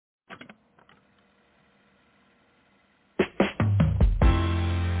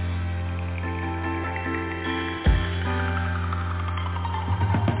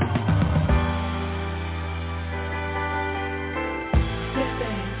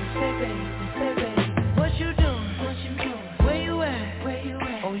What you doing? Where you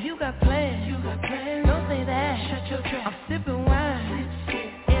at? Oh, you got plans. Don't say that. Shut your trap. I'm sipping wine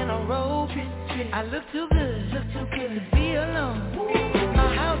in a robe. I look too good to be alone.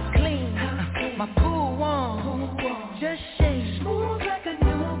 My house clean, my pool warm. Just shake smooth like a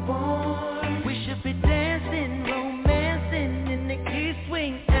newborn. We should be dancing, romancing in the east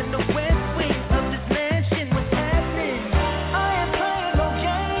wing and the west wing of this mansion. What's happening? I ain't playing no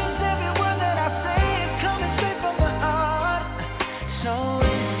games. Every word that I say is coming straight from the heart. So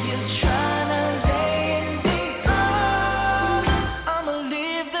if you're trying to lay in the arms, I'ma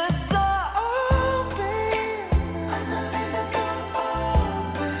leave the door open. I'ma leave the door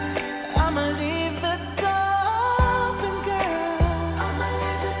open. I'ma leave the door open, girl. I'ma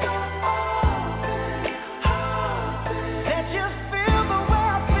leave the door open. Let you feel the way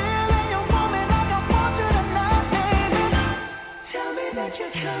I feel, and you want me like I want you tonight, baby. Tell me that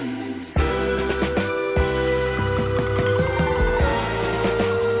you're coming through.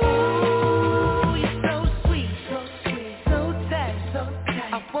 Ooh, you're so sweet, so tight.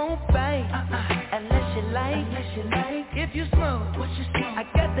 I won't bite unless you like. If you smoke, I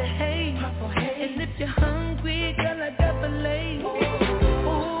got the haze. And if you're hungry, girl, I got filet.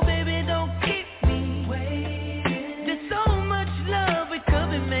 Ooh, baby, don't keep me waiting. There's so much love we could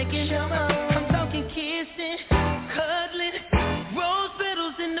be making. I'm talking kissing, cuddling, rose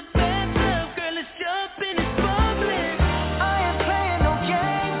petals in the bathtub. Girl, it's jumping, it's bubbling. I ain't playing no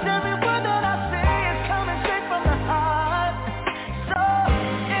games. Every word that I say is coming straight from the heart. So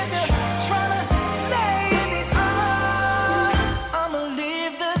if you're trying to stay in the arms, I'ma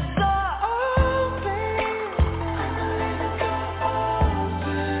leave the door open.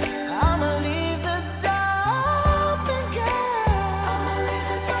 I'ma leave the door open, girl. I'ma leave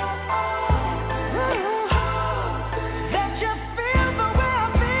the door open. Let you feel the way I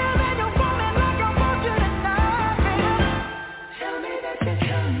feel,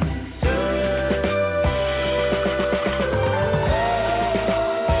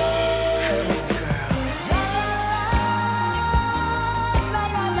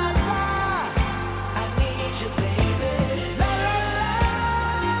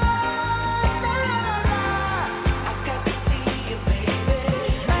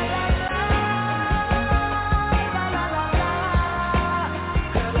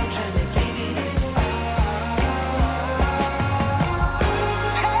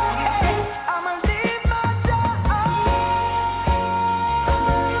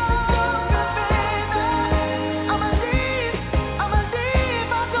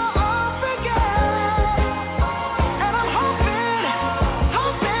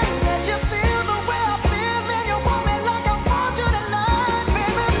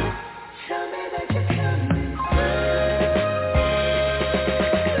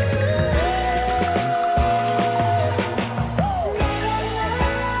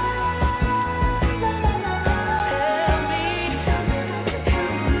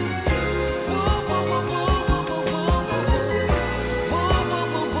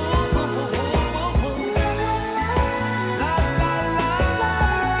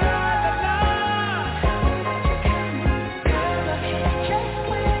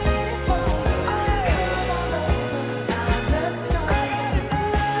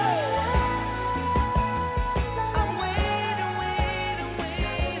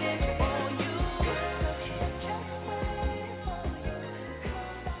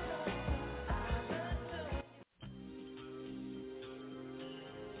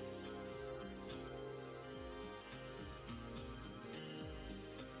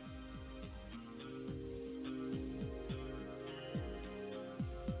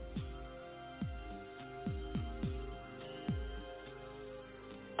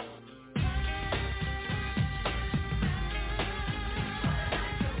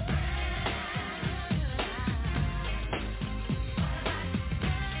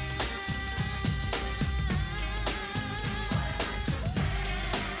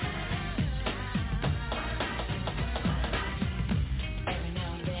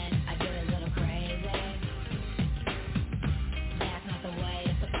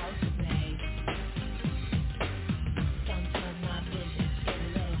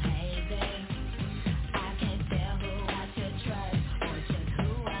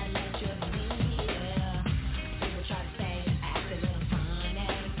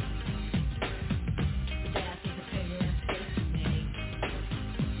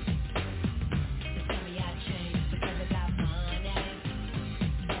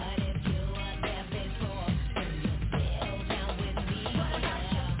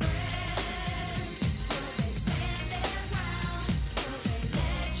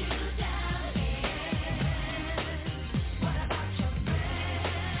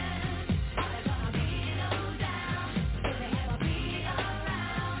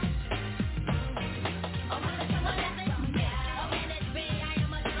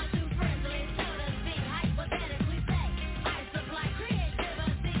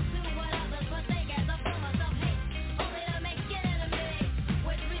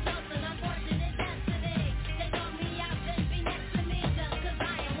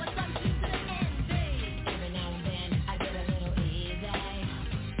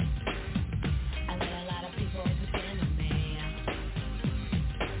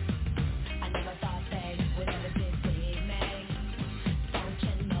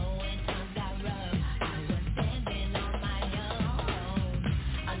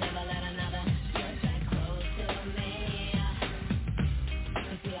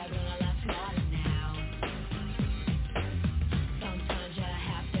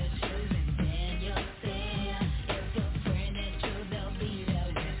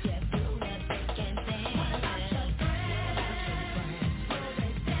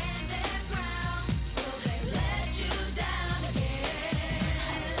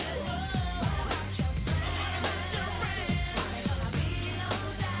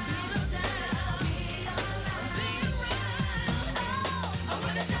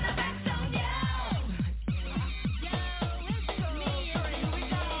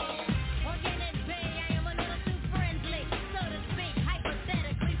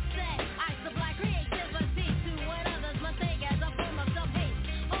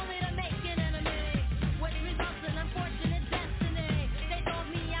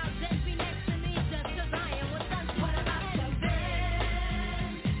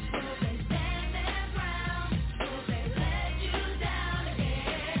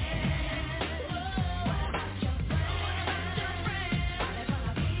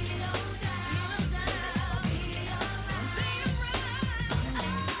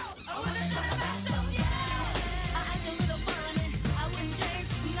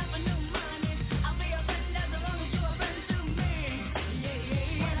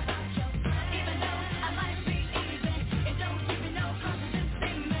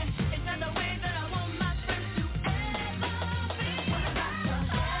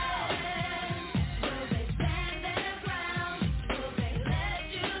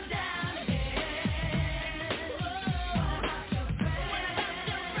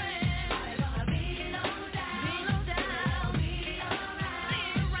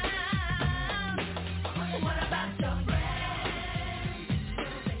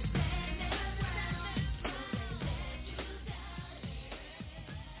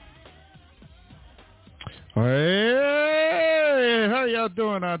 Hey, how y'all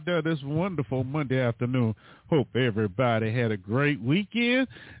doing out there this wonderful Monday afternoon? Hope everybody had a great weekend,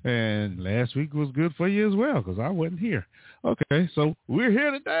 and last week was good for you as well, because I wasn't here. Okay, so we're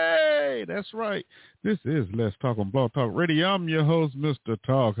here today. That's right. This is Let's Talk on Blog Talk Radio. I'm your host, Mr.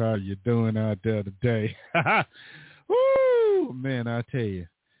 Talk. How you doing out there today? Woo, man, I tell you,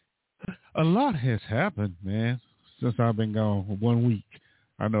 a lot has happened, man, since I've been gone for 1 week.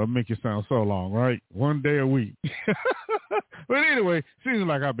 I know it makes it sound so long, right? 1 day a week. But anyway, seems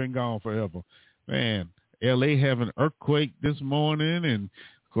like I've been gone forever. Man, L.A. having an earthquake this morning, and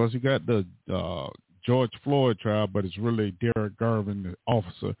of course you got the George Floyd trial, but it's really Derek Garvin, the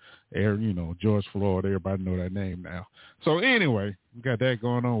officer. George Floyd, everybody know that name now. So anyway, we got that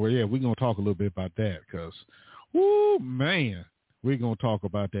going on. Well, yeah, we're going to talk a little bit about that because, whoo, man, we're going to talk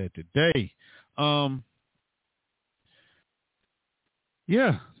about that today.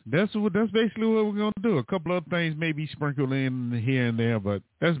 Yeah, that's basically what we're going to do. A couple other things maybe sprinkled in here and there, but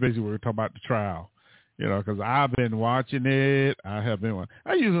that's basically what we're talking about, the trial. Because I've been watching it. I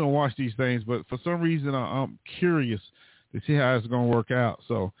usually don't watch these things, but for some reason I'm curious to see how it's going to work out.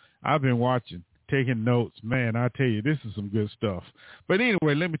 So I've been watching, taking notes. Man, I tell you, this is some good stuff. But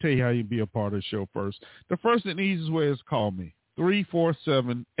anyway, let me tell you how you can be a part of the show first. The first and easiest way is call me,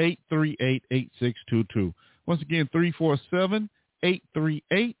 347-838-8622. Once again,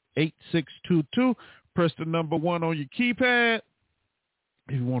 347-838-8622. Press the number 1 on your keypad.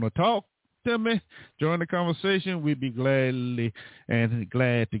 If you want to talk to me, join the conversation. We'd be glad to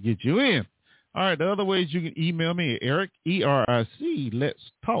get you in. All right, the other ways you can email me at Eric, E-R-I-C,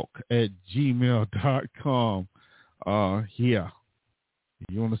 let's talk @gmail.com. Yeah.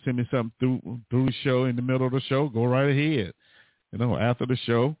 If you want to send me something through the show, in the middle of the show, go right ahead. After the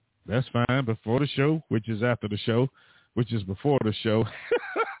show, that's fine. Before the show, which is after the show, which is before the show.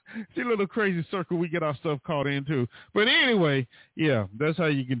 See a little crazy circle we get our stuff caught into. But anyway, yeah, that's how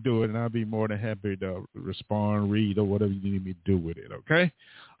you can do it, and I'll be more than happy to respond, read, or whatever you need me to do with it, okay?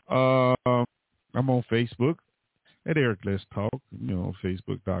 I'm on Facebook at Eric Let's Talk,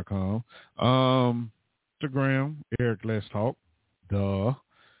 Facebook.com. Instagram, Eric Let's Talk, duh.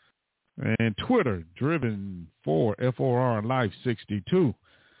 And Twitter, Driven for FOR Life 62.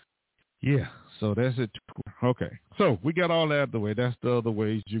 Yeah, so that's it. Okay, so we got all that out of the way. That's the other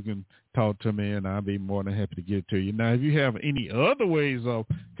ways you can talk to me, and I'll be more than happy to get to you. Now, if you have any other ways of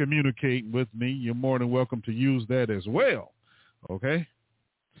communicating with me, you're more than welcome to use that as well, okay?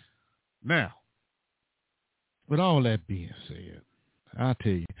 Now, with all that being said,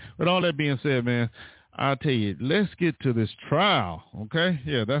 man, I'll tell you, let's get to this trial, okay?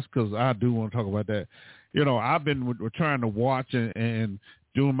 Yeah, that's because I do want to talk about that. I've been trying to watch and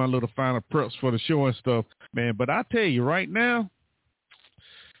doing my little final preps for the show and stuff, man. But I tell you right now,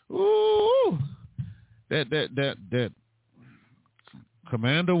 ooh, that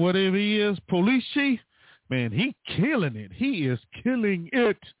commander, whatever he is, police chief, man, he killing it. He is killing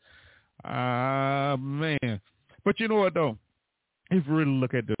it. Man. But you know what, though? If you really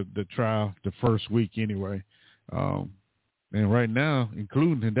look at the trial, the first week anyway, and right now,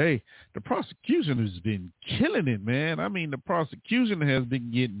 including today, the prosecution has been killing it, man. I mean, the prosecution has been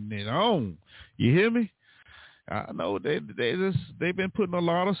getting it on. You hear me? I know they've been putting a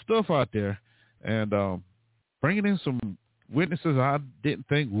lot of stuff out there, and bringing in some witnesses I didn't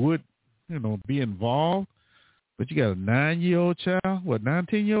think would, be involved. But you got a 9-year-old child,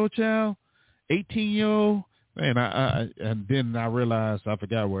 19-year-old child, 18-year-old. Man, and then I realized I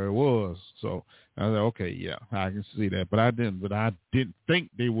forgot where it was. So I said, okay, yeah, I can see that. But I didn't think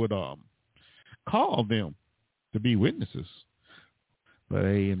they would call them to be witnesses. But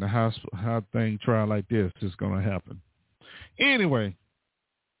hey, in the how thing trial like this is going to happen. Anyway,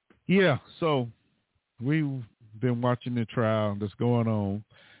 yeah, so we've been watching the trial that's going on.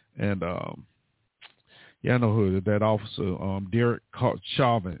 And, yeah, I know who that officer, Derek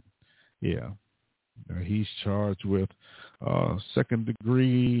Chauvin. Yeah. He's charged with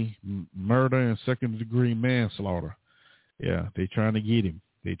second-degree murder and second-degree manslaughter. Yeah, they're trying to get him.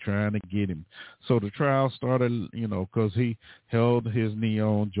 So the trial started, because he held his knee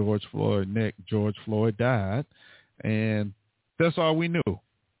on George Floyd's neck. George Floyd died, and that's all we knew.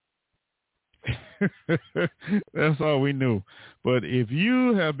 That's all we knew. But if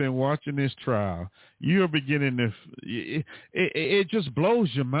you have been watching this trial, you're beginning to it just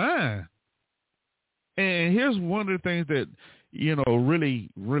blows your mind. And here's one of the things that, really,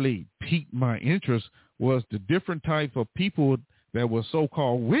 really piqued my interest was the different type of people that were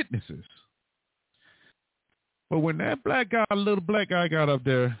so-called witnesses. But when that little black guy got up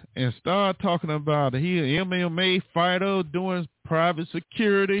there and started talking about he an MMA fighter doing private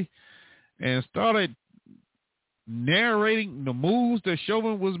security and started narrating the moves that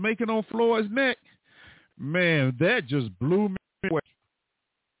Chauvin was making on Floyd's neck, man, that just blew me away.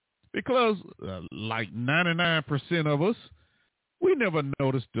 Because like 99% of us, we never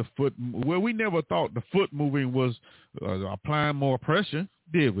noticed the foot. Well, we never thought the foot moving was applying more pressure,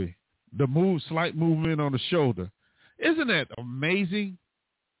 did we? The slight movement on the shoulder. Isn't that amazing?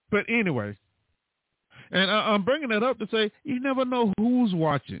 But anyway, and I'm bringing that up to say you never know who's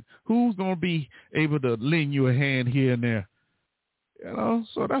watching, who's going to be able to lend you a hand here and there.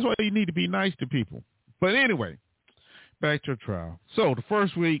 So that's why you need to be nice to people. But anyway, back to the trial. So the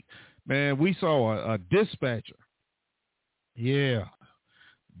first week, man, we saw a dispatcher. Yeah,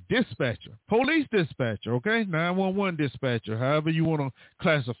 dispatcher, police dispatcher, okay? 911 dispatcher, however you want to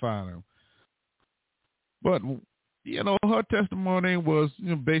classify them. But, her testimony was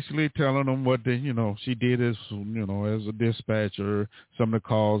basically telling them what she did as, as a dispatcher, some of the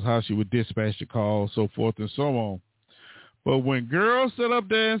calls, how she would dispatch the calls, so forth and so on. But when girls sat up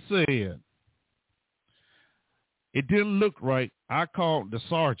there and said, it didn't look right, I called the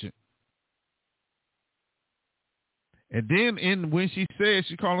sergeant. And then when she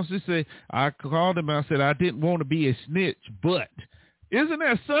called him, she said, I called him and I said, I didn't want to be a snitch, but isn't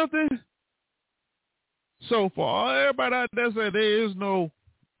that something? So for everybody out there say there is no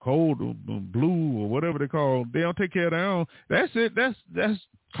code or blue or whatever they call, they don't take care of their own. That's it. That's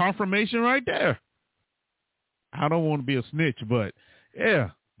confirmation right there. I don't want to be a snitch, but yeah,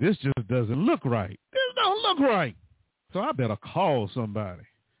 this just doesn't look right. This don't look right. So I better call somebody.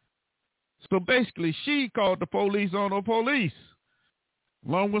 So basically, she called the police on the police,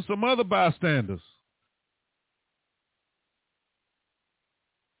 along with some other bystanders.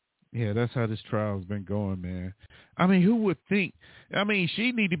 Yeah, that's how this trial's been going, man. I mean, who would think? I mean,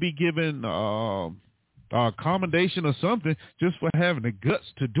 she need to be given accommodation or something just for having the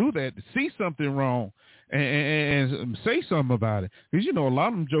guts to do that, to see something wrong and say something about it. Because, a lot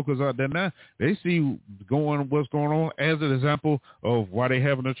of them jokers out there now, they see what's going on as an example of why they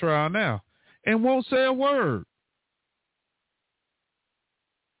having a trial now. And won't say a word.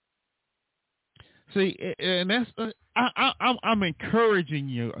 See, and that's I'm encouraging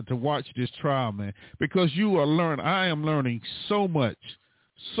you to watch this trial, man, because you are learning. I am learning so much,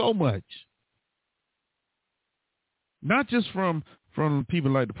 not just from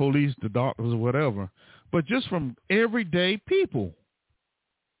people like the police, the doctors, or whatever, but just from everyday people.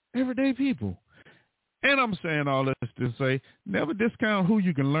 And I'm saying all this to say, never discount who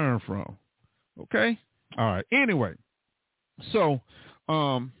you can learn from. Okay? All right. Anyway, so,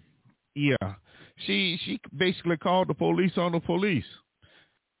 yeah, she basically called the police on the police.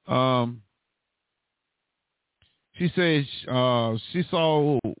 She said she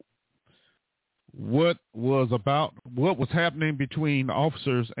saw what was happening between the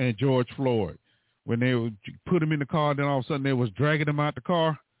officers and George Floyd when they would put him in the car. Then all of a sudden they was dragging him out the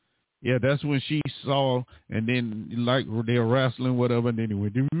car. Yeah, that's when she saw, and then like they were wrestling, whatever, and then he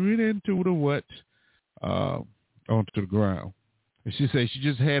went into the onto the ground. And she said she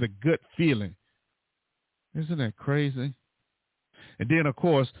just had a gut feeling. Isn't that crazy? And then, of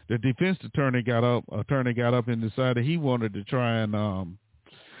course, the defense attorney got up and decided he wanted to try and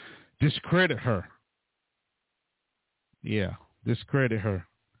discredit her. Yeah, discredit her.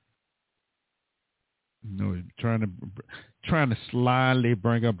 Trying to slyly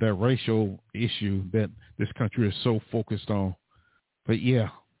bring up that racial issue that this country is so focused on. But yeah.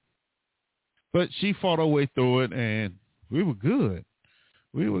 But she fought her way through it, and we were good.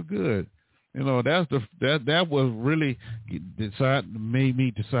 That was really made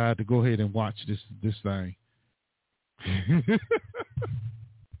me decide to go ahead and watch this thing.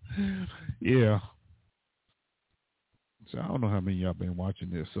 Yeah. So I don't know how many of y'all been watching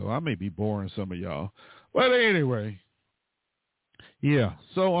this, so I may be boring some of y'all. But anyway, yeah.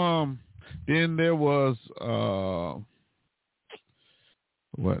 So then there was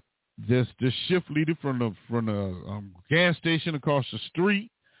this shift leader from the gas station across the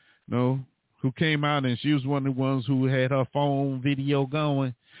street, who came out, and she was one of the ones who had her phone video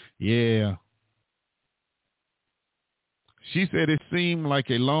going. Yeah. She said it seemed like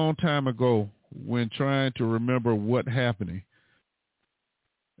a long time ago when trying to remember what happened.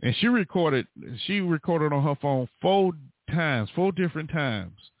 And she recorded on her phone 4 different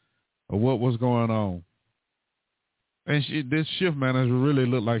times of what was going on. And this shift manager really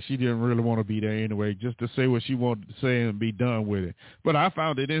looked like she didn't really want to be there anyway, just to say what she wanted to say and be done with it. But I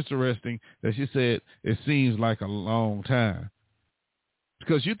found it interesting that she said it seems like a long time.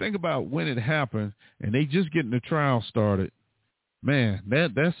 Because you think about when it happened and they just getting the trial started, man,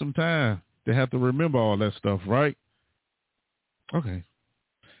 that's some time to have to remember all that stuff, right? Okay.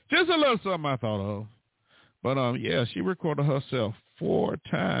 Just a little something I thought of. But, yeah, she recorded herself 4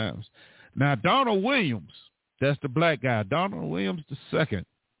 times. Now, Donald Williams, that's the black guy, Donald Williams II.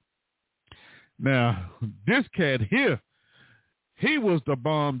 Now, this cat here, he was the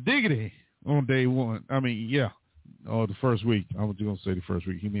bomb diggity on day one. I mean, yeah, the first week. I was going to say the first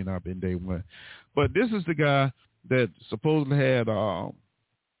week. He may not have been day one. But this is the guy that supposedly had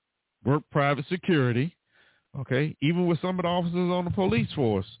worked private security, okay, even with some of the officers on the police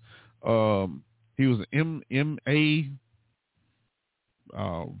force. He was an MMA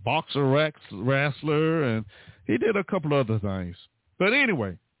boxer, wrestler, and he did a couple other things. But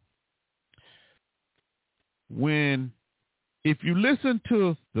anyway, if you listen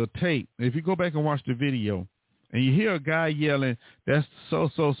to the tape, if you go back and watch the video, and you hear a guy yelling, "That's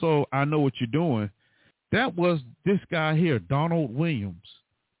so, I know what you're doing," that was this guy here, Donald Williams.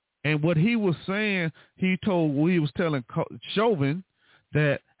 And what he was saying, he was telling Chauvin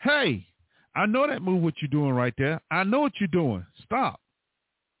that, "Hey, I know that move, what you're doing right there. I know what you're doing. Stop."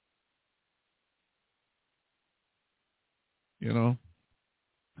 You know?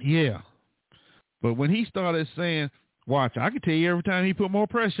 Yeah. But when he started saying, "Watch, I can tell you every time he put more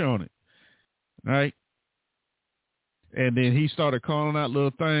pressure on it," right? And then he started calling out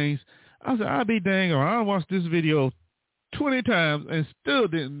little things. I said, I'll be dang, or I watched this video 20 times and still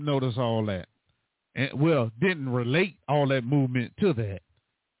didn't notice all that. And, well, didn't relate all that movement to that.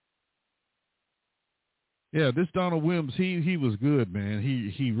 Yeah, this Donald Williams, he was good, man.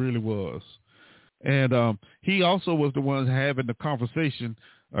 He really was. And he also was the one having the conversation,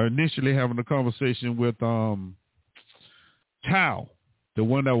 or initially having the conversation with Tao, the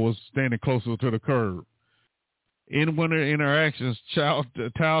one that was standing closer to the curb. In one of the interactions, Tao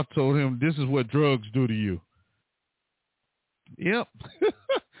told him, "This is what drugs do to you." Yep.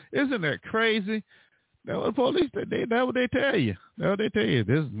 Isn't that crazy? That what police, that what they tell you. That what they tell you.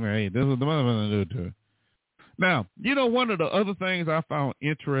 This is what the mother do to her. Now, one of the other things I found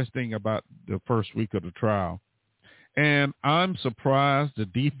interesting about the first week of the trial, and I'm surprised the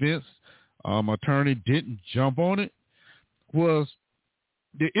defense attorney didn't jump on it, was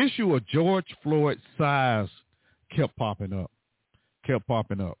the issue of George Floyd's size kept popping up.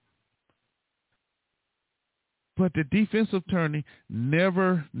 But the defense attorney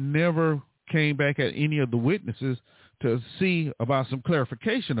never came back at any of the witnesses to see about some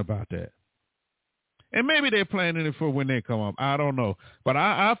clarification about that. And maybe they're planning it for when they come up. I don't know. But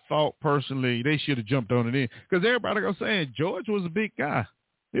I thought personally they should have jumped on it in, because everybody was saying George was a big guy.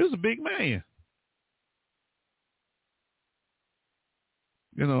 He was a big man.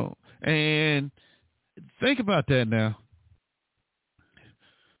 And think about that now.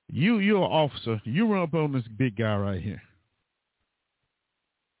 You're an officer. You run up on this big guy right here.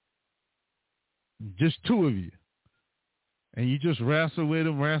 Just two of you. And you just wrestle with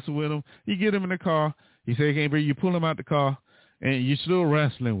him. You get him in the car. You say, "Hey, you pull him out the car, and you're still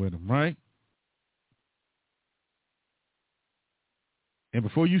wrestling with him, right? And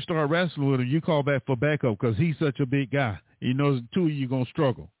before you start wrestling with him, you call back for backup because he's such a big guy. He knows the two of you going to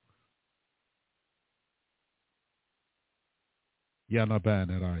struggle." Y'all not buying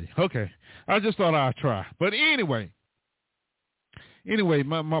that, are you? Okay. I just thought I'd try. But anyway, they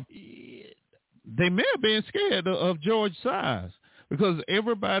may have been scared of George's size, because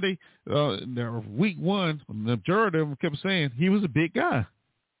everybody, week one, the majority of them kept saying he was a big guy.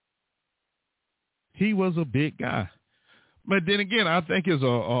 He was a big guy. But then again, I think it's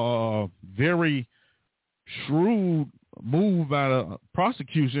a very shrewd move by the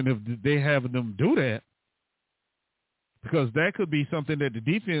prosecution if they have them do that, because that could be something that the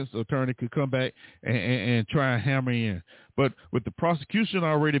defense attorney could come back and try and hammer in. But with the prosecution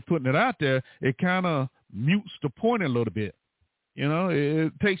already putting it out there, it kind of mutes the point a little bit.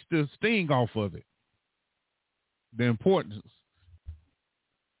 It takes the sting off of it, the importance.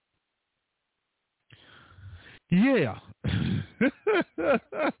 Yeah.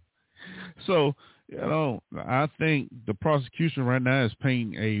 So, I think the prosecution right now is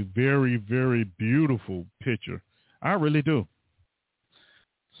painting a very, very beautiful picture. I really do.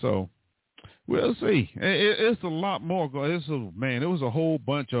 So we'll see. It's a lot more. It was a whole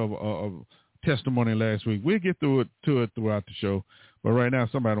bunch of testimony last week. We'll get to it throughout the show. But right now,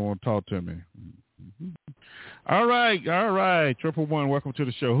 somebody want to talk to me. All right. 111, welcome to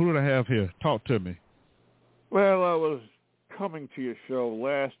the show. Who do I have here? Talk to me. Well, I was coming to your show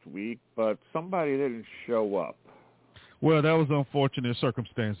last week, but somebody didn't show up. Well, that was unfortunate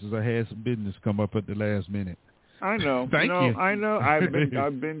circumstances. I had some business come up at the last minute. I know. Thank you. I know.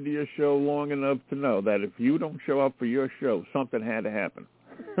 I've been to your show long enough to know that if you don't show up for your show, something had to happen.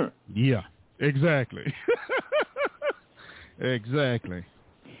 Yeah, exactly. Exactly.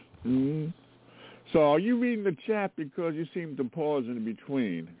 Mm-hmm. So are you reading the chat because you seem to pause in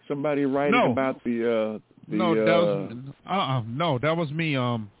between? Somebody writing about the no, that was me.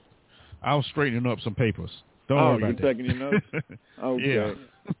 I was straightening up some papers. Don't worry about you're taking your notes? Okay.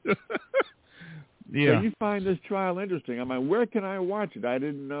 Yeah. Yeah. So you find this trial interesting. I mean, where can I watch it? I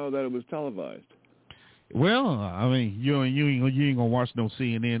didn't know that it was televised. Well, I mean, you ain't gonna watch no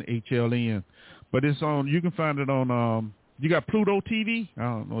CNN, HLN, but it's on. You can find it on. You got Pluto TV? I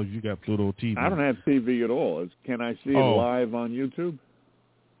don't know if you got Pluto TV. I don't have TV at all. Can I see it live on YouTube?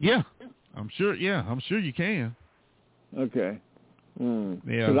 Yeah, I'm sure. Yeah, I'm sure you can. Okay. Yeah.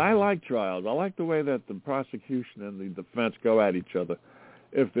 Because I like trials. I like the way that the prosecution and the defense go at each other.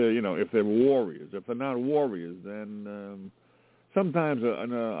 If they're warriors. If they're not warriors, then sometimes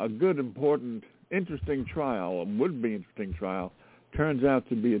a good, important, interesting trial, a would-be interesting trial, turns out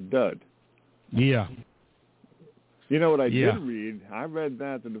to be a dud. Yeah. You know what I did read? I read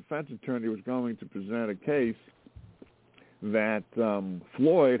that the defense attorney was going to present a case that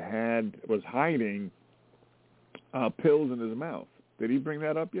Floyd was hiding pills in his mouth. Did he bring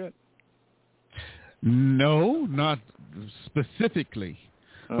that up yet? No, not specifically.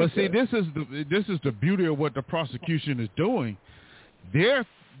 Okay. But see, this is the beauty of what the prosecution is doing. They're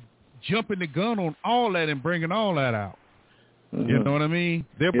jumping the gun on all that and bringing all that out. Mm-hmm. You know what I mean?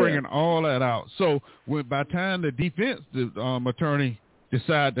 They're bringing all that out. So by the time the defense attorney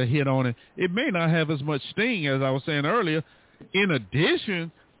decide to hit on it, it may not have as much sting as I was saying earlier. In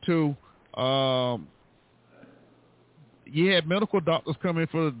addition to, you had medical doctors come in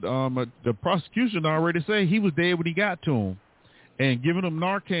for the prosecution already say he was dead when he got to him, and giving him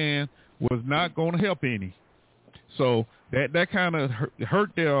Narcan was not going to help any. So that kind of hurt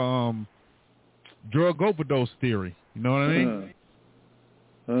their drug overdose theory. You know what I mean?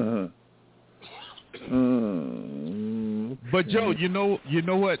 But Joe, you know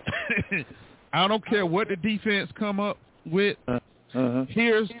what? I don't care what the defense come up with.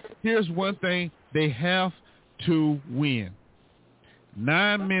 Here's one thing they have to win: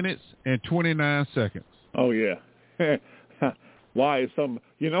 9 minutes and 29 seconds. Oh yeah. Why is some?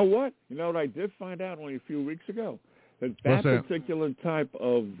 You know what? You know what I did find out only a few weeks ago that particular type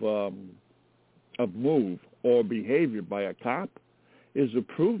of move or behavior by a cop is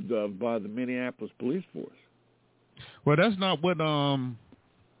approved of by the Minneapolis police force. Well, that's not what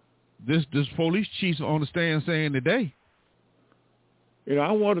this police chief's on the stand saying today. You know,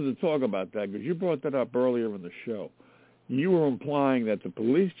 I wanted to talk about that because you brought that up earlier in the show. You were implying that the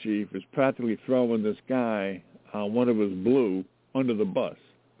police chief is practically throwing this guy, one of his blue, under the bus.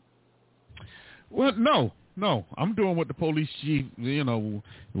 Well, no. I'm doing what the police chief,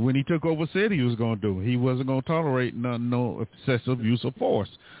 when he took over, said he was going to do. He wasn't going to tolerate no excessive use of force.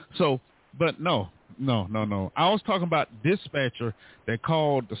 So, but no. I was talking about dispatcher that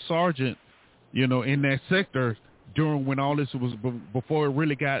called the sergeant, in that sector during when all this was before it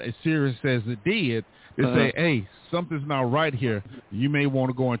really got as serious as it did. They say, hey, something's not right here. You may want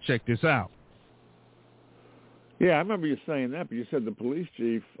to go and check this out. Yeah, I remember you saying that, but you said the police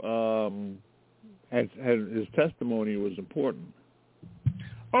chief had his testimony was important.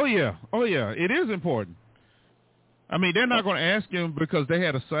 Oh yeah, it is important. I mean, they're not going to ask him because they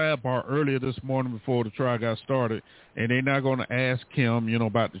had a sidebar earlier this morning before the trial got started, and they're not going to ask him,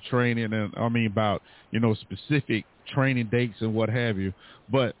 about the training and about specific training dates and what have you.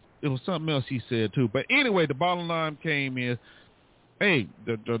 But it was something else he said too. But anyway, the bottom line came is, hey,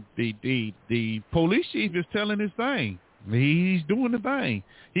 the police chief is telling his thing. He's doing the thing.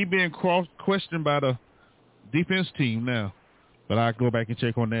 He's being questioned by the defense team now. But I'll go back and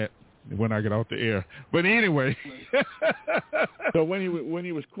check on that when I get off the air. But anyway. So when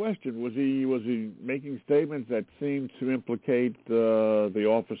he was questioned, was he making statements that seemed to implicate the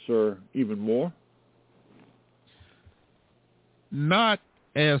officer even more? Not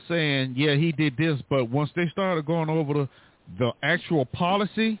as saying, yeah, he did this, but once they started going over the actual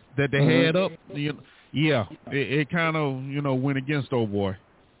policy that they had up, it kind of, went against old boy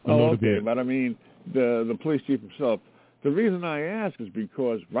a little bit. But I mean, the police chief himself, the reason I ask is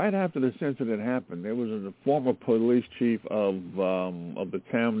because right after this incident happened, there was a former police chief of the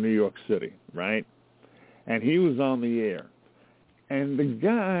town New York City, right? And he was on the air. And the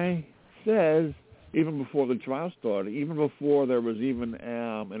guy says, even before the trial started, even before there was even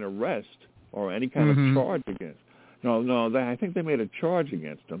an arrest or any kind of charge against. I think they made a charge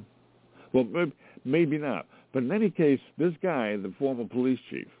against him. Well, maybe not. But in any case, this guy, the former police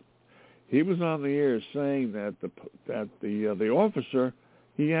chief, he was on the air saying that the officer,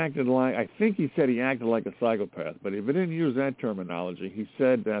 he acted like, I think he said he acted like a psychopath, but if he didn't use that terminology, he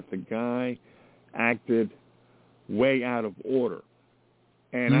said that the guy acted way out of order.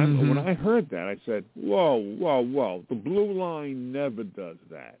 And when I heard that, I said, whoa. The blue line never does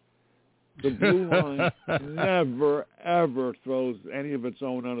that. The blue line never, ever throws any of its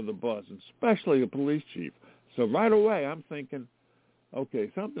own under the bus, especially a police chief. So right away, I'm thinking, okay,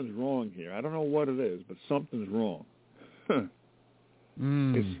 something's wrong here. I don't know what it is, but something's wrong.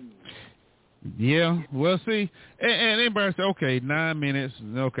 Yeah, well, see, and everybody said, okay, 9 minutes.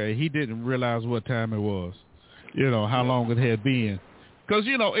 Okay, he didn't realize what time it was, how long it had been. Because,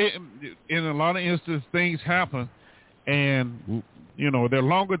 in a lot of instances, things happen, and, they're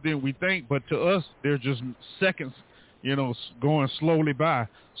longer than we think, but to us, they're just seconds, going slowly by.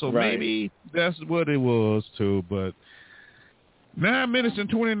 So maybe that's what it was, too. But 9 minutes and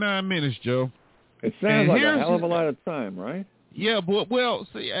 29 minutes, Joe. It sounds like a hell of a lot of time, right? Yeah, but, well,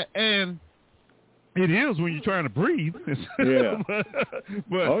 see, and it is when you're trying to breathe. Yeah.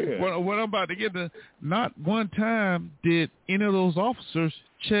 but what I'm about to get to, not one time did any of those officers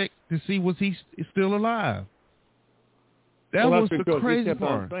check to see was he still alive. That was the crazy he kept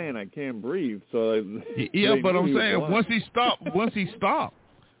part. on saying, I can't breathe. So yeah, but I'm saying once he stopped.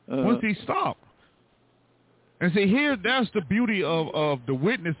 And see, here, that's the beauty of the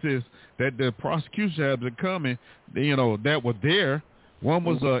witnesses that the prosecution had been coming, that were there. One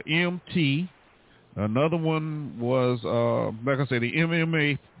was MT. Another one was, like I said, the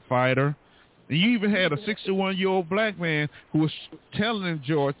MMA fighter. And you even had a 61-year-old black man who was telling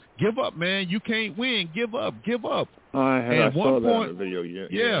George, give up, man. You can't win. Give up. I saw that in the video.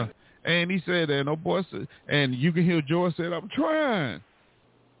 Yeah. And he said, and you can hear George said, I'm trying.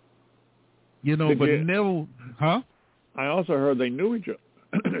 Never, huh? I also heard they knew each other.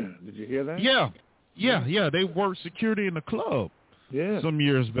 Did you hear that? Yeah. They worked security in the club. Yeah. Some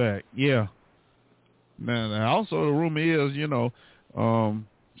years back. Yeah. Now also the rumor is,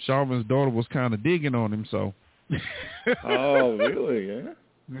 Chauvin's daughter was kind of digging on him, so. Oh, really?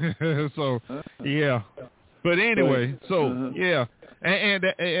 Yeah. So, yeah. But anyway, yeah. And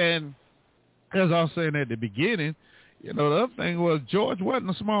as I was saying at the beginning, the other thing was George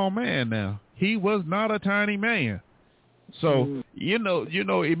wasn't a small man now. He was not a tiny man. So,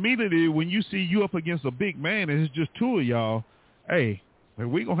 immediately when you see you up against a big man and it's just two of y'all, hey,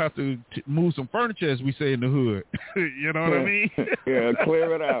 we're going to have to move some furniture, as we say in the hood. You know what I mean? Yeah,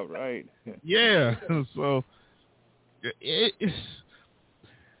 clear it out, right? Yeah. So, it's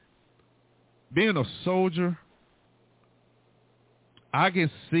being a soldier, I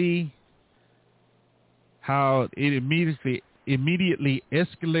can see how it immediately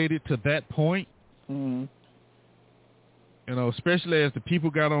escalated to that point. Mm-hmm. Especially as the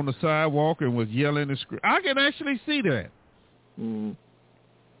people got on the sidewalk and was yelling and screaming. I can actually see that. Mm-hmm.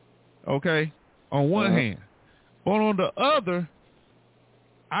 Okay, on one hand. But on the other,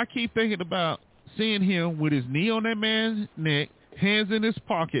 I keep thinking about seeing him with his knee on that man's neck, hands in his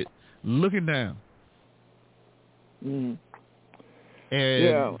pocket, looking down. Mm.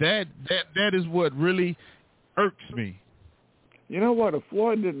 And that is what really irks me. You know what? If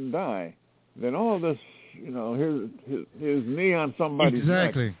Floyd didn't die, then all of this, his knee on somebody's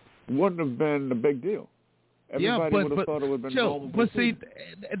neck wouldn't have been a big deal. Everybody would have thought it would have been normal. But see,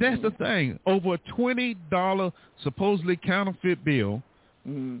 that's the thing. Over a $20 supposedly counterfeit bill,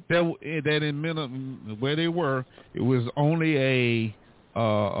 that in minimum where they were, it was only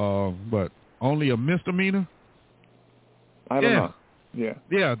only a misdemeanor. I don't know. Yeah.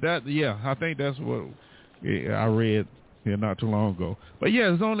 I think that's what I read here not too long ago. But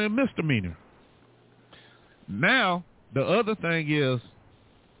yeah, it's only a misdemeanor. Now the other thing is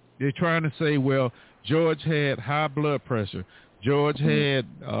they're trying to say, well, George had high blood pressure. George had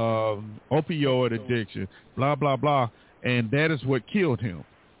opioid addiction, blah, blah, blah, and that is what killed him.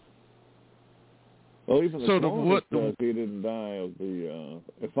 Well, even the says he didn't die of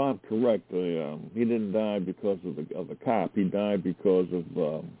if I'm correct, he didn't die because of the cop. He died because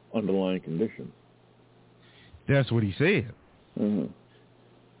of underlying conditions. That's what he said. Mm-hmm.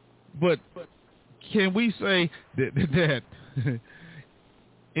 But can we say that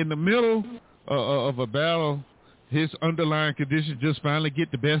in the middle of a battle, his underlying condition just finally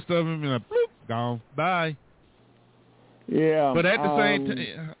get the best of him and bloop, gone, bye. Yeah. But at the same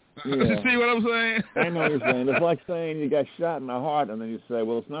time, you see what I'm saying? I know what you're saying. It's like saying you got shot in the heart and then you say,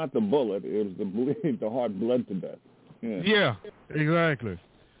 well, it's not the bullet, it was the bleed, the heart bled to death. Yeah, exactly.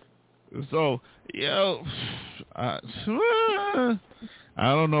 So, I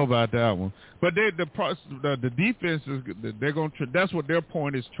don't know about that one. But the defense is they're going to. That's what their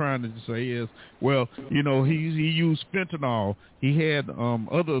point is trying to say is, well, he used fentanyl. He had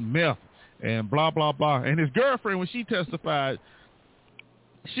other meth and blah blah blah. And his girlfriend, when she testified,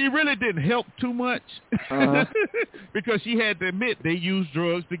 she really didn't help too much because she had to admit they used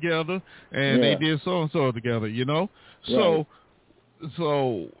drugs together and they did so and so together, you know. Right.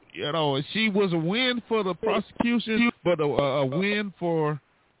 So you know, she was a win for the prosecution, but a win for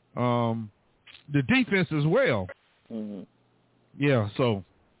the defense as well. Mm-hmm. Yeah, so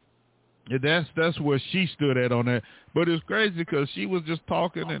that's where she stood at on that. But it's crazy because she was just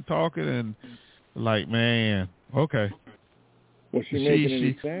talking and like, man, okay. Was she making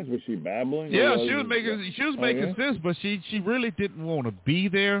any sense? Was she babbling? Yeah, she was making sense, but she really didn't want to be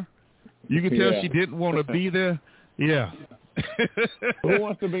there. You could tell she didn't want to be there. Yeah. Who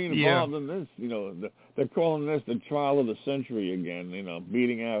wants to be involved in this? You know, they're calling this the trial of the century again, you know,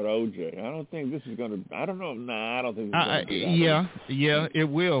 beating out O.J. I don't think this is going to, I don't know. Nah, I don't think it's going to be that. Yeah, it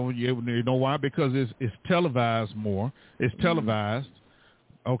will. You know why? Because it's televised more. It's televised,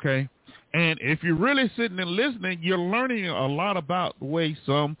 okay? And if you're really sitting and listening, you're learning a lot about the way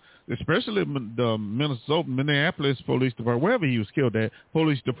some, especially the Minneapolis Police Department, wherever he was killed at,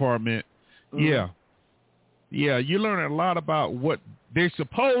 police department, Yeah, you learn a lot about what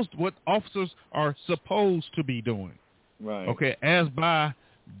officers are supposed to be doing. Right. Okay, as by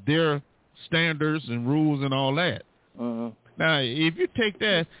their standards and rules and all that. Now, if you take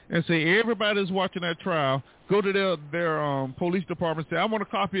that and say everybody's watching that trial, go to their police department and say, I want a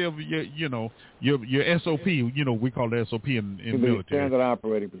copy of your SOP. You know, we call it SOP in military. Standard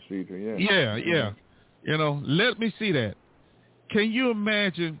operating procedure, Yeah. You know, let me see that. Can you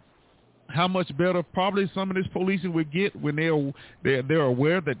imagine how much better probably some of this policing would get when they're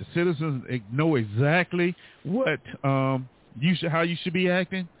aware that the citizens know exactly what how you should be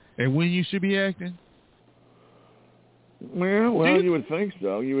acting and when you should be acting? Well, you would think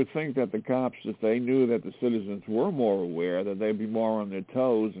so. You would think that the cops, if they knew that the citizens were more aware, that they'd be more on their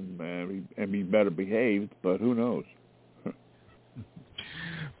toes and be better behaved. But who knows?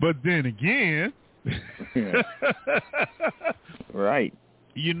 But then again, right.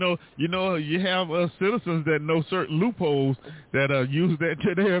 You know, you have citizens that know certain loopholes that use that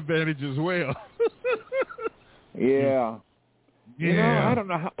to their advantage as well. Yeah. You know, I don't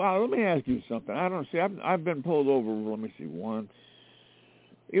know how. Well, let me ask you something. I don't see. I've been pulled over. Let me see,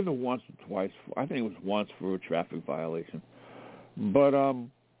 either once or twice. I think it was once for a traffic violation. But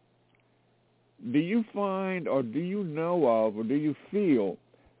do you find, or do you know of, or do you feel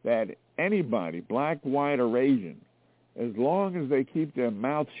that anybody, black, white, or Asian, as long as they keep their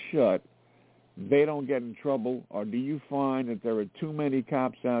mouth shut, they don't get in trouble? Or do you find that there are too many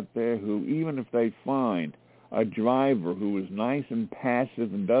cops out there who, even if they find a driver who is nice and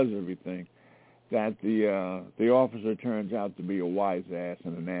passive and does everything, that the officer turns out to be a wise ass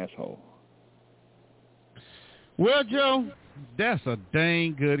and an asshole? Well, Joe, that's a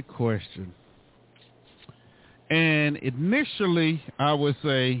dang good question. And initially, I would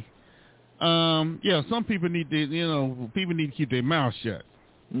say, some people need to keep their mouth shut,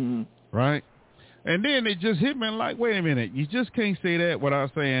 right? And then it just hit me like, wait a minute, you just can't say that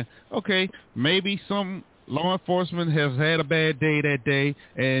without saying, okay, maybe some law enforcement has had a bad day that day,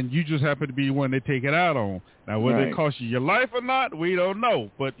 and you just happen to be the one they take it out on. Now, whether it cost you your life or not, we don't know,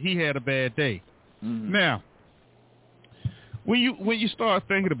 but he had a bad day. Now, when you start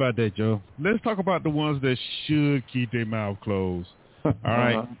thinking about that, Joe, let's talk about the ones that should keep their mouth closed, all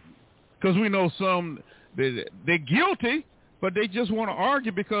right? Because we know some, they're guilty, but they just want to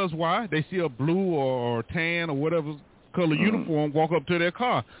argue because why? They see a blue or tan or whatever color uniform walk up to their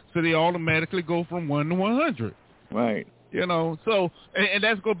car, so they automatically go from 1 to 100. Right. You know, so, and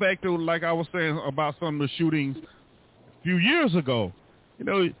let's go back to, like I was saying about some of the shootings a few years ago. You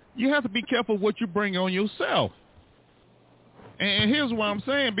know, you have to be careful what you bring on yourself. And here's what I'm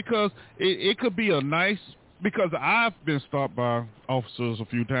saying, because it could be because I've been stopped by officers a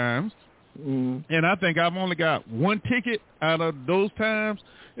few times, and I think I've only got one ticket out of those times,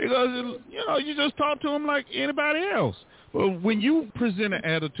 because, you know, you just talk to them like anybody else. But when you present an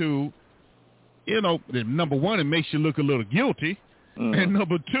attitude, you know, number one, it makes you look a little guilty, and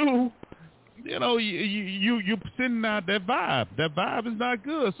number two, you know, you're sending out that vibe. That vibe is not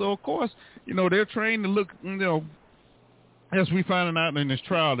good. So, of course, you know, they're trained to look, you know, as we finding out in this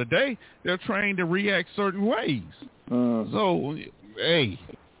trial today, they're trained to react certain ways. So, hey,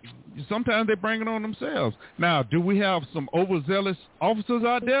 sometimes they bring it on themselves. Now, do we have some overzealous officers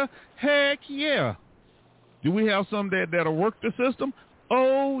out there? Heck yeah. Do we have some that work the system?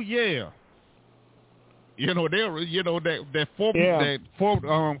 Oh yeah. You know, what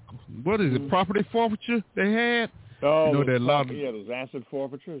is it? Property forfeiture they had. Oh, you know, those asset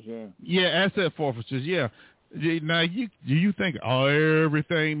forfeitures. Yeah. Yeah, asset forfeitures. Yeah. Now, do you think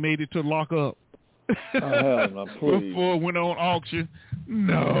everything made it to lock up? hell no, please. Before it went on auction.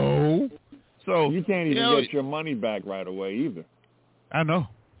 No. So you can't even get your money back right away either. I know.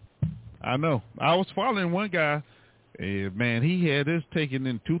 I was following one guy. Man, he had this taken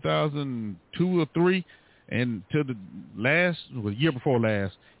in 2002 or 3, and to the year before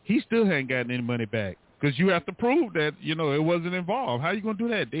last, he still hadn't gotten any money back because you have to prove that it wasn't involved. How you gonna do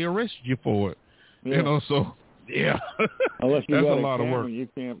that? They arrested you for it. Yeah. So yeah, unless you that's got a lot of work. You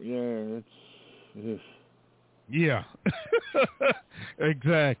can't. Yeah, it's. Yeah,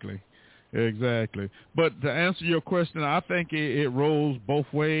 exactly. But to answer your question, I think it rolls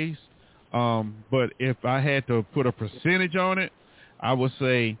both ways. But if I had to put a percentage on it, I would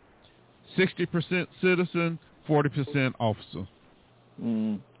say 60% citizen, 40% officer.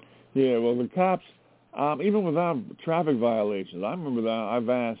 Yeah, well, the cops, even without traffic violations, I remember that I've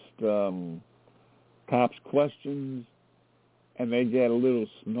asked cops questions, and they get a little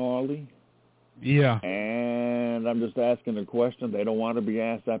snarly. Yeah. And I'm just asking a question. They don't want to be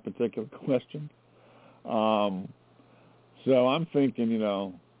asked that particular question. So I'm thinking,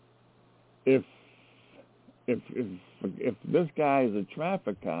 if this guy is a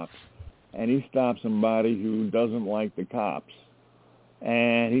traffic cop and he stops somebody who doesn't like the cops,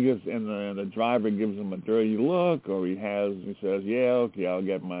 and the driver gives him a dirty look, or he says, yeah, okay, I'll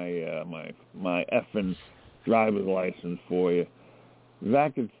get my effing driver's license for you.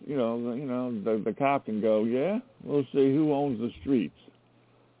 That could, the cop can go, yeah, we'll see who owns the streets,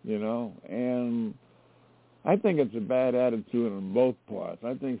 and I think it's a bad attitude on both parts.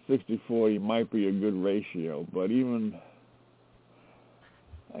 I think 60-40 might be a good ratio, but even,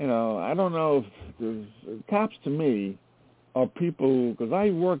 I don't know if cops to me are people, because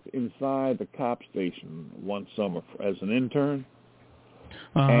I worked inside the cop station one summer as an intern,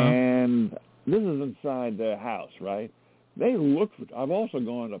 and this is inside their house, right? They look for. I've also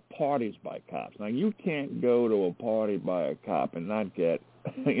gone to parties by cops. Now you can't go to a party by a cop and not get,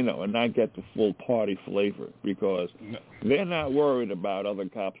 and not get the full party flavor because they're not worried about other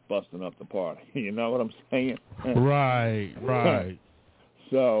cops busting up the party. You know what I'm saying? Right.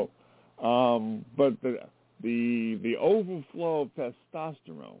 So, but the overflow of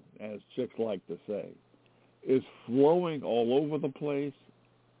testosterone, as chicks like to say, is flowing all over the place,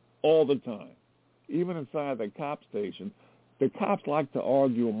 all the time. Even inside the cop station, the cops like to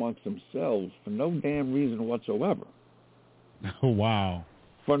argue amongst themselves for no damn reason whatsoever. Wow.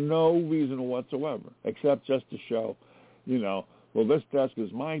 For no reason whatsoever, except just to show, well, this desk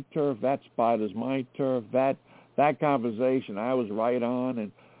is my turf, that spot is my turf, that conversation I was right on,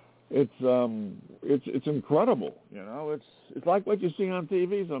 and it's incredible. It's like what you see on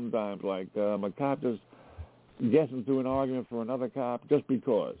TV sometimes, like a cop just gets into an argument for another cop just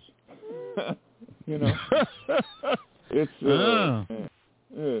because. It's well,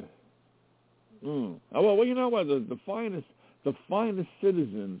 you know what? The finest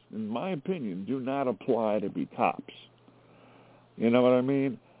citizens, in my opinion, do not apply to be cops. You know what I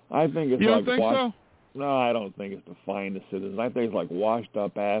mean? I think it's you like don't think so? No, I don't think it's the finest citizens. I think it's like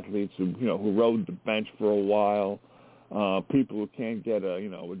washed-up athletes who rode the bench for a while. People who can't get a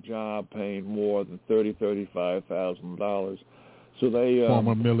job paying more than $30,000-$35,000. So they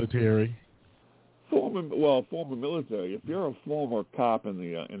former military. Former military. If you're a former cop in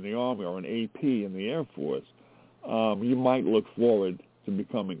the Army or an AP in the Air Force, you might look forward to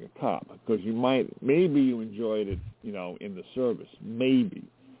becoming a cop because maybe you enjoyed it, in the service, maybe.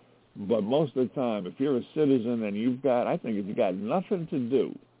 But most of the time, if you're a citizen and if you got nothing to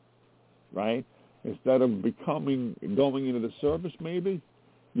do, right, instead of going into the service, maybe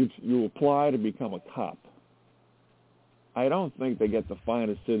you apply to become a cop. I don't think they get the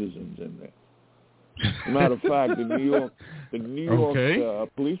finest citizens in there. As a matter of fact, the New York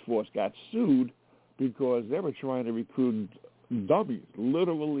police force got sued because they were trying to recruit dummies,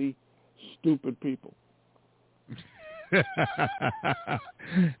 literally stupid people.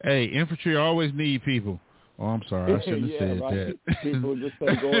 Hey, infantry always need people. Oh, I'm sorry. I shouldn't have said that. People just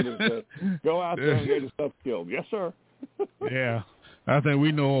take orders and say, go out there and get yourself killed. Yes, sir. Yeah. I think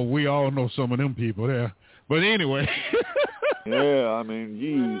we all know some of them people there. But anyway. Yeah, I mean,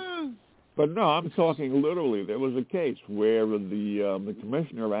 geez. But no, I'm talking literally. There was a case where the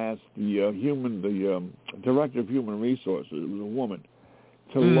commissioner asked the director of human resources, it was a woman,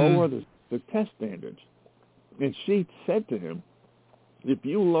 to lower the test standards. And she said to him, if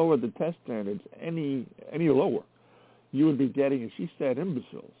you lower the test standards any lower, you would be getting, and she said,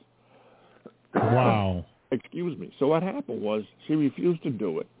 imbeciles. Wow. Excuse me. So what happened was she refused to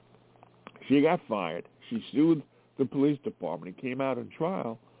do it. She got fired. She sued the police department. It came out in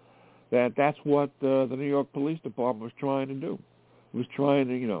trial that's what the New York Police Department was trying to do. It was trying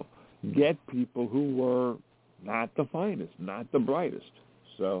to, get people who were not the finest, not the brightest.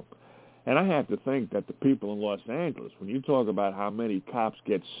 So, and I have to think that the people in Los Angeles, when you talk about how many cops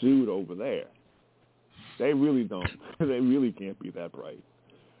get sued over there, they really can't be that bright.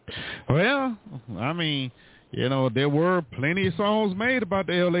 Well, I mean, there were plenty of songs made about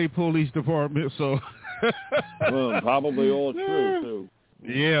the L.A. Police Department, so. Well, probably all true, too.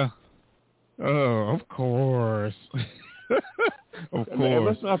 Yeah. Oh, of course. Of course. And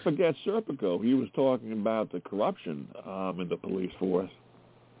let's not forget Serpico. He was talking about the corruption in the police force.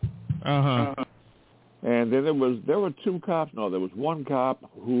 Uh-huh. And then there were two cops. No, there was one cop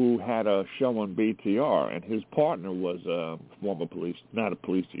who had a show on BTR, and his partner was a former not a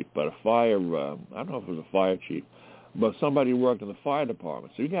police chief, but a fire, I don't know if it was a fire chief, but somebody who worked in the fire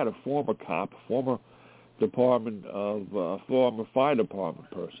department. So you got a former cop, former fire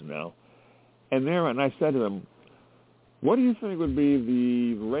department personnel. And I said to them, what do you think would be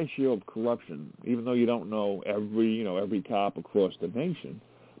the ratio of corruption, even though you don't know every cop across the nation?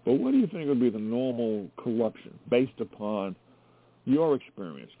 But what do you think would be the normal corruption based upon your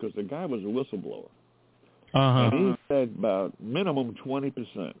experience? Because the guy was a whistleblower. Uh-huh. And he said about minimum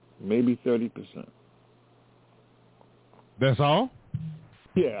 20%, maybe 30%. That's all?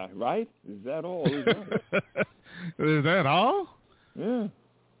 Yeah, right? Is that all? Is that all? Yeah.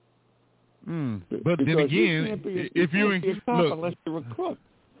 But then again, if you look, unless you're a crook.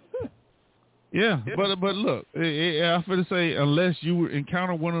 Yeah, but look, I'm going to say unless you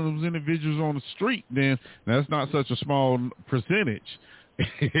encounter one of those individuals on the street, then that's not such a small percentage,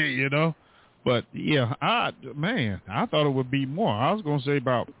 But yeah, I thought it would be more. I was going to say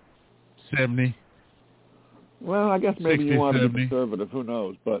about 70. Well, I guess maybe 60, you want to 70. be conservative. Who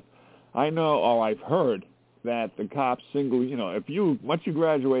knows? But I know, or I've heard that the cops once you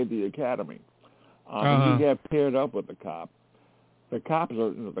graduate the academy, and you get paired up with the cop. The cops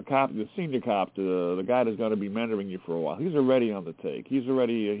are the senior cop, the guy that's going to be mentoring you for a while. He's already on the take. He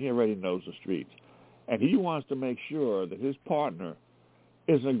already knows the streets, and he wants to make sure that his partner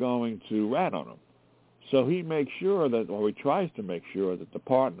isn't going to rat on him. So he makes sure he tries to make sure that the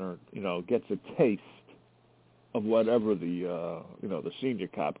partner, gets a taste of whatever the senior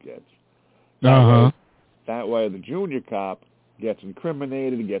cop gets. That way, the junior cop gets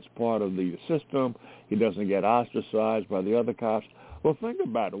incriminated, gets part of the system. He doesn't get ostracized by the other cops. Well, think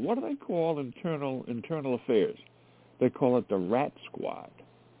about it. What do they call internal affairs? They call it the rat squad.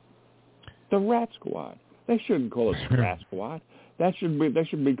 The rat squad. They shouldn't call it the rat squad. They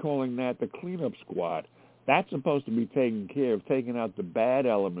should be calling that the cleanup squad. That's supposed to be taking care of taking out the bad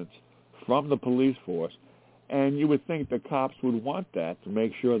elements from the police force. And you would think the cops would want that to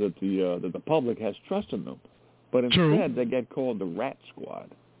make sure that the public has trust in them. But instead, they get called the rat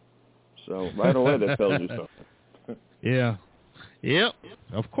squad. So right away, that tells you something. Yeah. Yep,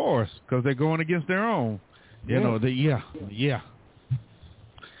 of course, because they're going against their own. Yeah.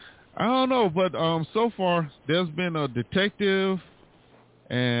 I don't know, but so far, there's been a detective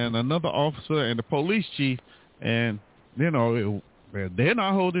and another officer and the police chief, and, they're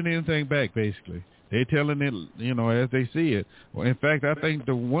not holding anything back, basically. They're telling it, as they see it. Well, in fact, I think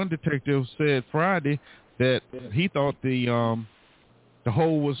the one detective said Friday that he thought the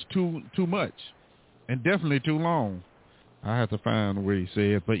hold was too much and definitely too long. I have to find where he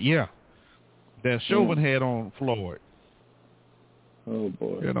said, but yeah, that Chauvin had on Floyd. Oh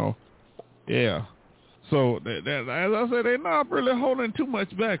boy. Yeah. So that, as I said, they're not really holding too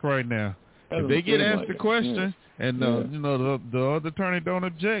much back right now. If they get asked the question and the other attorney don't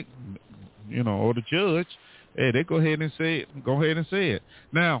object, or the judge, hey, they go ahead and say it.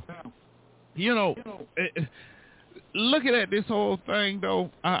 Now, looking at this whole thing, though,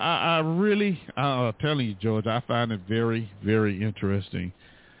 I really, telling you, George, I find it very, very interesting.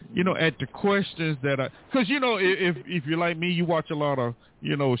 At the questions that because if you're like me, you watch a lot of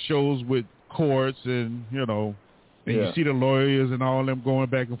shows with courts and and you see the lawyers and all them going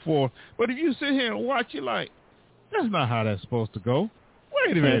back and forth. But if you sit here and watch, you're like, that's not how that's supposed to go.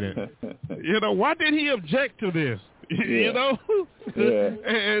 Wait a minute. Why did he object to this? Yeah.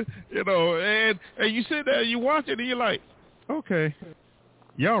 and you sit there, you watch it, and you're like, okay,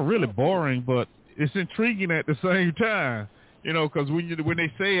 y'all really boring, but it's intriguing at the same time. Because when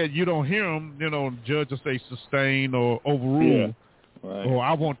they say it, you don't hear them. The judge will say sustain or overrule, or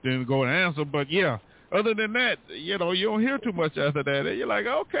I want them to go and answer. But yeah, other than that, you don't hear too much after that. And you're like,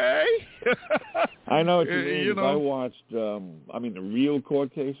 okay. I know what you mean. I watched. The real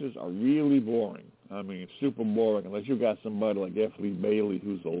court cases are really boring. It's super boring unless you got somebody like F. Lee Bailey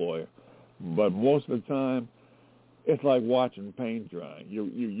who's a lawyer. But most of the time, it's like watching paint dry.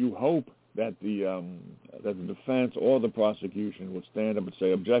 You hope that the defense or the prosecution would stand up and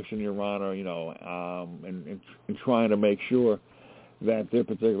say, "Objection, Your Honor," and trying to make sure that their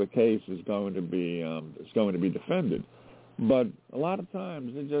particular case is going to be defended. But a lot of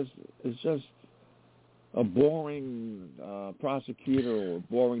times it's just a boring prosecutor or a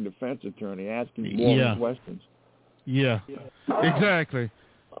boring defense attorney asking boring questions. Yeah, exactly.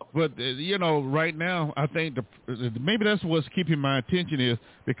 But, right now, I think maybe that's what's keeping my attention is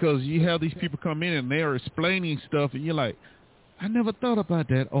because you have these people come in and they're explaining stuff, and you're like, I never thought about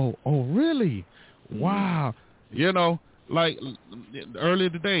that. Oh, really? Wow. Like earlier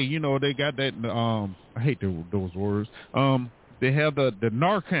today, they got that, I hate those words. They have the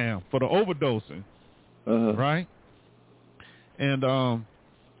Narcan for the overdosing, right? And, the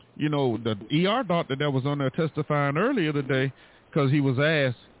ER doctor that was on there testifying earlier today, because he was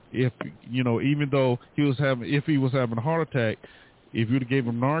asked if, even though if he was having a heart attack, if you'd have gave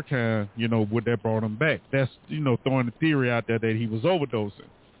him Narcan, would that brought him back? That's, throwing the theory out there that he was overdosing.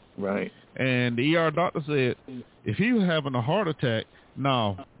 Right. And the ER doctor said, if he was having a heart attack,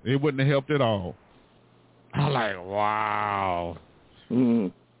 no, it wouldn't have helped at all. I'm like, wow.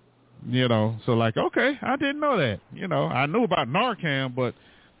 Mm-hmm. So like, okay, I didn't know that. I knew about Narcan, but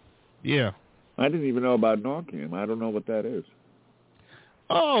yeah. I didn't even know about Narcan. I don't know what that is.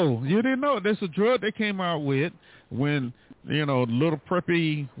 Oh, you didn't know? There's a drug they came out with when, little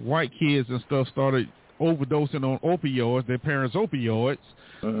preppy white kids and stuff started overdosing on opioids, their parents' opioids.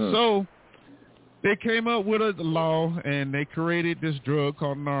 So they came up with a law, and they created this drug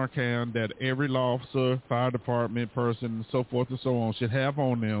called Narcan that every law officer, fire department person, and so forth and so on should have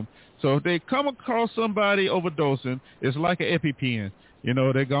on them. So if they come across somebody overdosing, it's like an EpiPen.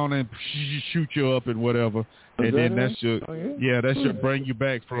 They're going to shoot you up and whatever, and then that should, that should bring you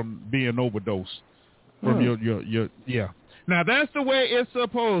back from being overdosed from your. Now that's the way it's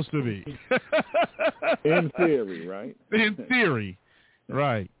supposed to be. In theory, right? In theory,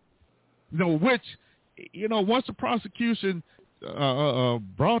 right. Which, once the prosecution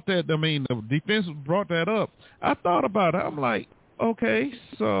brought that, the defense brought that up, I thought about it. I'm like, okay,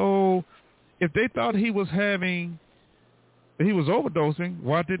 so if they thought he was overdosing,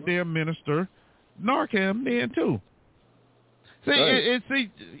 why did they administer Narcan then too? See, right. See,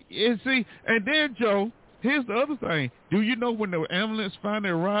 and then Joe, here's the other thing. Do you know when the ambulance finally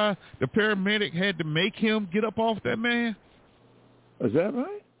arrived, the paramedic had to make him get up off that man? Is that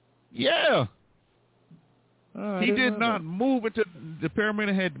right? Yeah. He did not move until the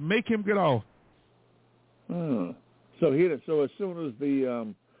paramedic had to make him get off. So as soon as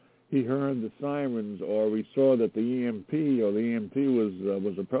he heard the sirens, or we saw that the EMT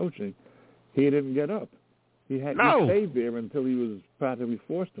was approaching, he didn't get up. He stayed there until he was practically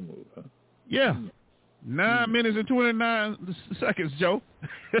forced to move. Huh? Yeah. 9 minutes and 29 seconds, Joe.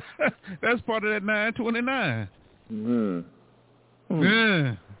 That's part of that 9:29.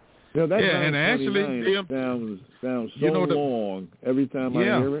 Yeah. That and actually, sounds so long every time I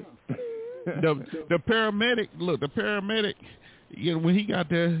hear it. the paramedic, when he got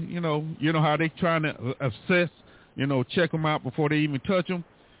there, you know how they trying to assess, check him out before they even touch him.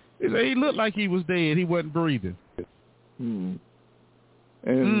 He looked like he was dead. He wasn't breathing. And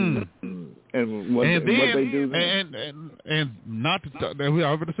what they do then? And not to, I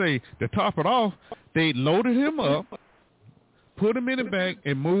was going to say, to top it off, they loaded him up, put him in the back,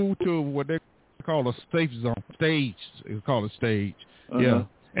 and moved to what they call a safe zone. Stage. It's called a stage. Yeah.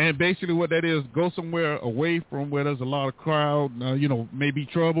 And basically what that is, go somewhere away from where there's a lot of crowd, maybe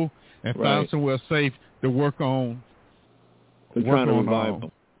trouble, and find somewhere safe to work on. They're trying to revive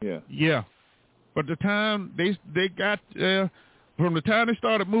them. Yeah. Yeah. But the time they got from the time they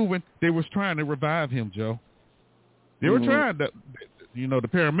started moving, they was trying to revive him, Joe. They were trying to, the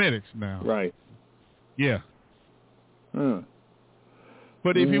paramedics now. Right. Yeah.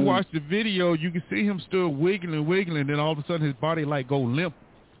 But if you watch the video, you can see him still wiggling, then all of a sudden his body go limp.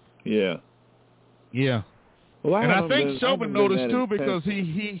 Yeah. Yeah. Well, I think Chauvin noticed too, because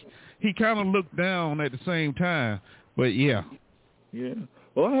he kind of looked down at the same time. But yeah. Yeah.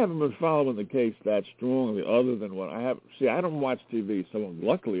 Well, I haven't been following the case that strongly, other than what I have. See, I don't watch TV, so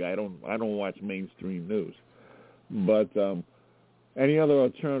luckily I don't watch mainstream news. But any other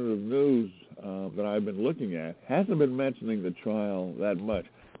alternative news that I've been looking at hasn't been mentioning the trial that much.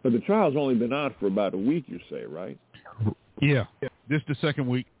 But the trial's only been out for about a week, you say, right? Yeah. This is the second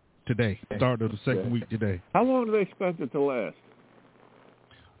week today. Start of the second week today. How long do they expect it to last?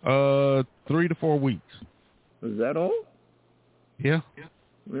 3 to 4 weeks. Is that all? Yeah.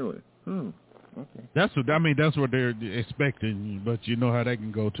 Really? Okay. That's what they're expecting, but you know how that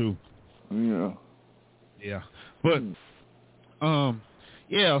can go too. Yeah. Yeah. But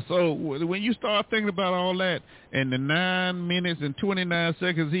Yeah, so when you start thinking about all that, and the 9 minutes and 29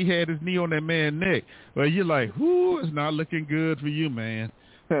 seconds he had his knee on that man's neck, well, you're like, whoo, it's not looking good for you, man.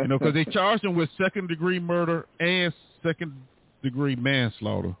 You know, because they charged him with second-degree murder and second-degree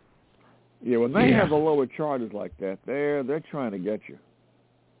manslaughter. Yeah, when they have the lower charges like that, they're trying to get you.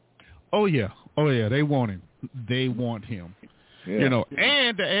 Oh yeah, they want him. They want him. Yeah. You know,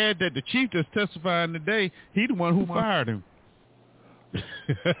 and to add that the chief that's testifying today, he the one who fired him.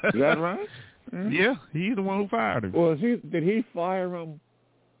 Is that right? Yeah, he's the one who fired him. Well, did he fire him,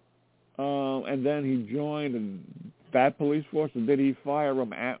 and then he joined that police force, or did he fire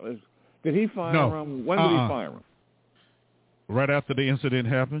him? Did he fire him? When did he fire him? Right after the incident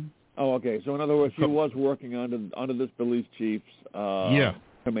happened. Oh, okay. So in other words, he was working under this police chief's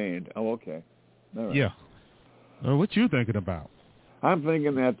command. Oh, okay. All right. Yeah. What you thinking about? I'm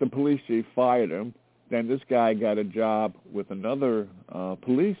thinking that the police chief fired him. Then this guy got a job with another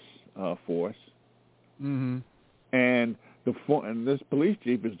police force. Mm-hmm. And and this police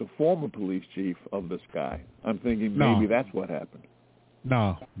chief is the former police chief of this guy. I'm thinking maybe that's what happened.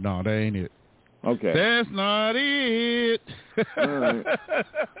 No, that ain't it. Okay. That's not it. All right.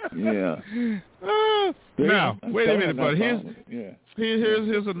 Yeah. Now, wait a minute, but here's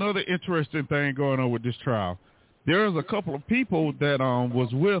Yeah. another interesting thing going on with this trial. There's a couple of people that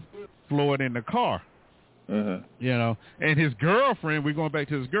was with Floyd in the car. Uh-huh. You know, and his girlfriend, we're going back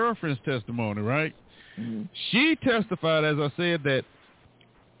to his girlfriend's testimony, right? Mm-hmm. She testified, as I said, that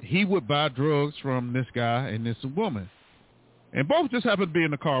he would buy drugs from this guy and this woman. And both just happened to be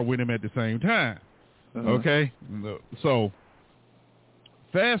in the car with him at the same time. Uh-huh. Okay? So,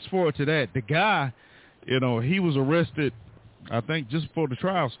 fast forward to that. The guy, you know, he was arrested, I think, just before the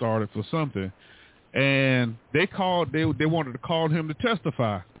trial started for something. And they wanted to call him to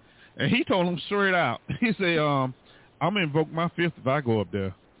testify. And he told them straight out. He said, I'm going to invoke my fifth if I go up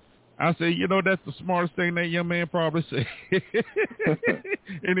there. I said, you know, that's the smartest thing that young man probably said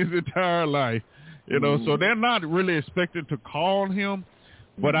in his entire life. You know, so they're not really expecting to call him,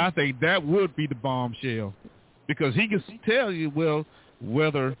 but I think that would be the bombshell because he can tell you, well,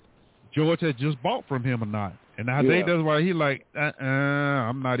 whether George had just bought from him or not. And I think that's why he's like,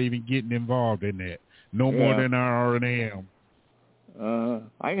 I'm not even getting involved in that. No more than I already am.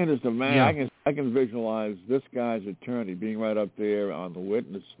 I can just imagine. I can visualize this guy's attorney being right up there on the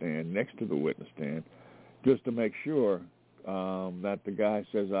witness stand, next to the witness stand, just to make sure that the guy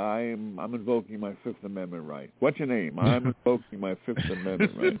says, I'm invoking my Fifth Amendment right. What's your name? I'm invoking my Fifth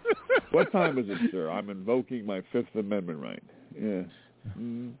Amendment right. What time is it, sir? I'm invoking my Fifth Amendment right. Yeah.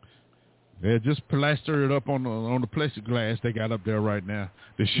 Mm-hmm. They just plastered it up on the plexiglass they got up there right now,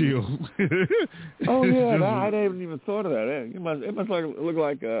 the shield. Oh yeah, I hadn't even thought of that. It must look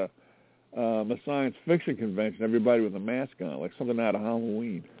like a science fiction convention. Everybody with a mask on, like something out of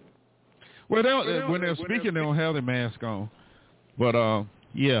Halloween. Well, when they're speaking, they don't have their mask on. But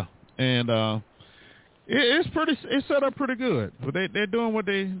yeah, and it's set up pretty good. But they're doing what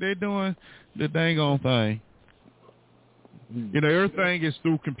they're doing the dang on thing. You know, everything is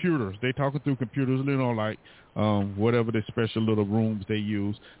through computers. They talking through computers, you know, like whatever the special little rooms they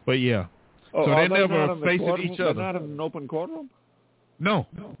use. But yeah, so they never facing each other. They're not in an open courtroom? No.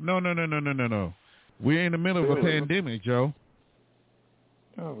 We're in the middle of a pandemic, Joe.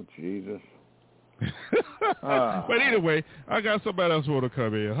 Oh Jesus. But anyway, I got somebody else who want to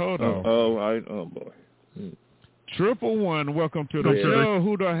come in. Hold on. Oh boy. 111, welcome to the show.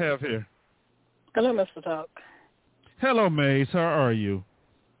 Who do I have here? Hello, Mr. Talk. Hello, Maze. How are you?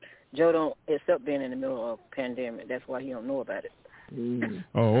 Joe don't accept being in the middle of a pandemic. That's why he don't know about it. Mm.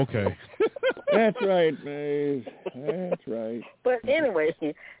 Oh, okay. That's right, Maze. That's right. But anyway,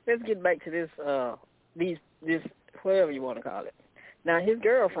 let's get back to this whatever you want to call it. Now, his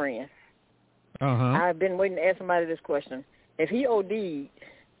girlfriend. I've been waiting to ask somebody this question. If he OD'd,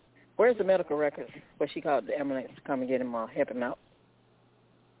 where's the medical records where she called the ambulance to come and get him, help him out?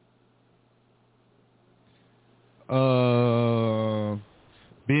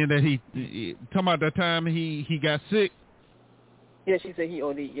 Being that he talking about that time he got sick. Yeah, she said he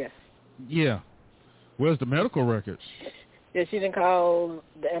OD'd. Yes. Yeah. Where's the medical records? Yeah, she didn't call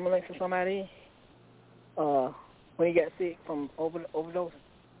the ambulance or somebody when he got sick from overdose.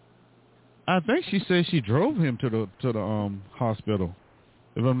 I think she said she drove him to the hospital,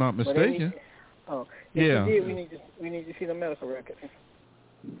 if I'm not mistaken. If yeah. She did, we need to see the medical records.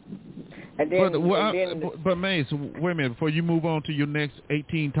 And then, but Mace, wait a minute before you move on to your next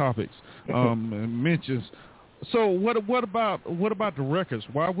 18 topics mentions. So what about the records?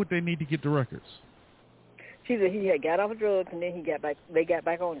 Why would they need to get the records? She said he had got off of drugs and then they got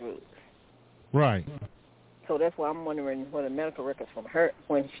back on drugs. Right. So that's why I'm wondering what the medical records from her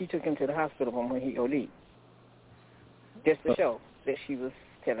when she took him to the hospital from when he OD'd. Just to show that she was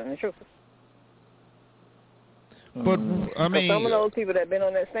telling the truth. But I mean, some of those people that been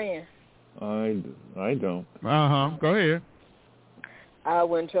on that stand, I don't. Go ahead. I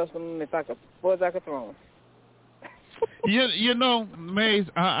wouldn't trust them if I could throw them. you know, Maze,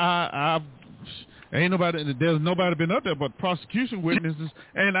 I ain't nobody. There's nobody been up there but prosecution witnesses,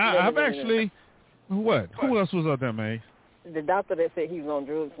 and I've actually. What? Who else was up there, Maze? The doctor that said he was on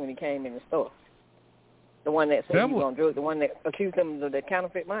drugs when he came in the store. The one that said he was on drugs. The one that accused him of the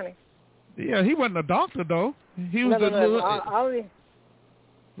counterfeit money. Yeah, he wasn't a doctor though. He was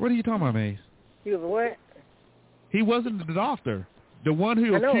What are you talking about, Maze? He was what? He wasn't the doctor. The one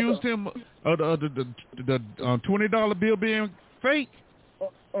who accused him of the $20 bill being fake.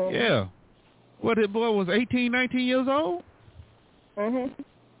 Yeah. What it was 18, 19 years old? Mhm.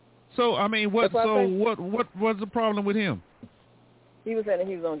 So I mean, what was the problem with him? He was saying that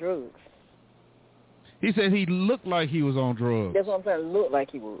he was on drugs. He said he looked like he was on drugs. That's what I'm saying. Looked like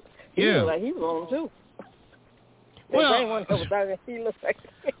he was. He looked like he was on them too. He looks like.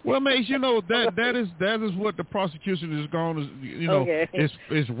 Well, Mace, you know that is what the prosecution is going to, you know,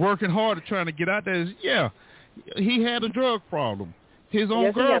 is working hard at trying to get out there. He had a drug problem. His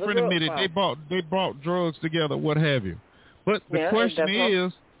own girlfriend admitted they brought drugs together, what have you. But the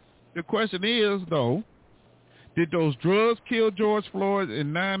question is though, did those drugs kill George Floyd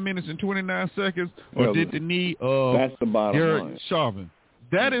in 9 minutes and 29 seconds, or did the knee of that's the bottom line. Chauvin?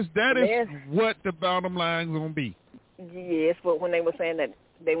 That is what the bottom line is going to be. Yes, but when they were saying that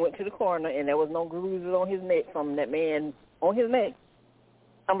they went to the coroner and there was no bruises on his neck from that man on his neck,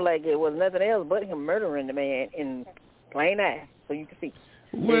 I'm like, it was nothing else but him murdering the man in plain eye, so you can see.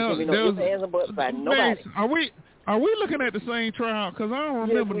 Well, no hands and butts by nobody. Are we looking at the same trial? Because I don't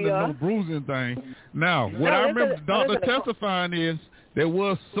remember the no bruising thing. Now, what I remember the doctor testifying is there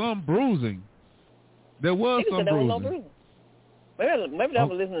was some bruising. There was some bruising. No bruising. Maybe I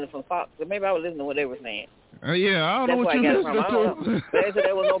was listening from Fox. Maybe I was listening to what they were saying. Yeah, I don't know what you're listening to. They said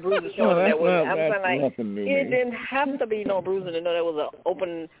there was no bruising showing that was. I'm saying like it didn't have to be no bruising to know there was an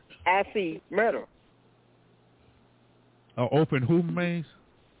open IC murder. An open who, Maze?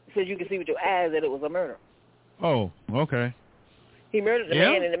 So you can see with your eyes that it was a murder. Oh, okay. He murdered the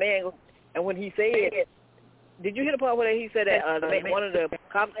man, and when he said, did you hear the part where he said that one of the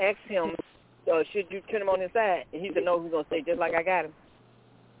cops asked him, should you turn him on his side? And he said, no, he's going to stay just like I got him.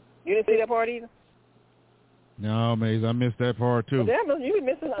 You didn't see that part either? No, Maze, I missed that part too. Damn, you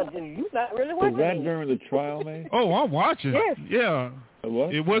missing? You not really watching? Was that during the trial, Maze? Oh, I'm watching. Yes. Yeah.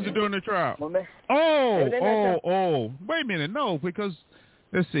 What? It wasn't during the trial. Oh. Wait a minute. No, because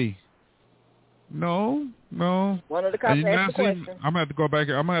let's see. No. One of the cops asked the question. I'm gonna have to go back.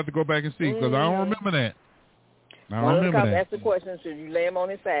 I'm gonna have to go back and see because I don't remember that. One of the cops asked the question, should you lay him on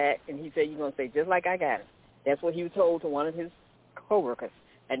his side? And he said, you're gonna say just like I got him. That's what he was told to one of his coworkers.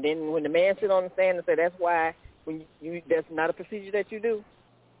 And then when the man stood on the stand and said, that's why when you that's not a procedure that you do,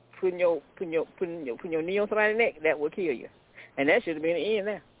 putting your knee on somebody's neck, that will kill you. And that should have been the end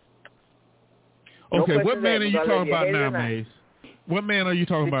there. Okay, what man are you talking about now, Maze? What man are you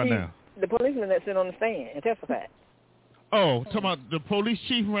talking about now? The policeman that sit on the stand and testified. Oh, talking about the police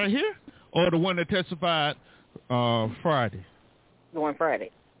chief right here, or the one that testified Friday? The one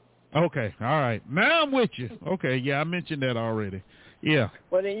Friday. Okay, all right. Now I'm with you. Okay, yeah, I mentioned that already. Yeah.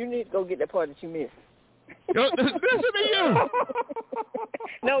 Well, then you need to go get that part that you missed. Listen to you.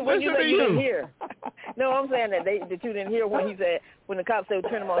 No, when you didn't hear. No, I'm saying that you didn't hear when he said when the cops said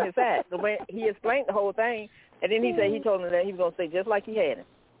turn him on his side. The way he explained the whole thing, and then he said he told him that he was gonna stay just like he had him.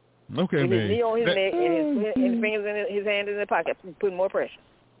 Okay, with his knee on his neck and his fingers in his hand in his pocket, putting more pressure.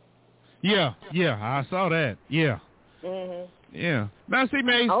 Yeah, I saw that. Yeah. Mhm. Yeah. Now see,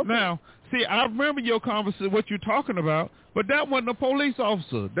 Mace. Okay. I remember your conversation, what you're talking about, but that wasn't a police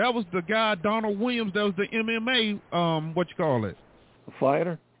officer. That was the guy Donald Williams. That was the MMA. What you call it? A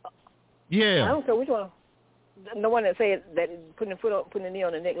fighter. Yeah. I don't care which one. The one that said that putting the knee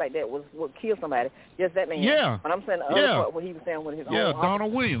on the neck like that was what killed somebody. Just that man. Yeah. But I'm saying the other part, what he was saying with his own. Yeah,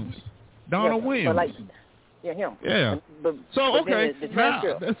 Donald Williams. Donald Williams. But him. Yeah. But okay. The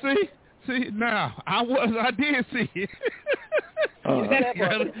transcript. Now, see, now I did see it.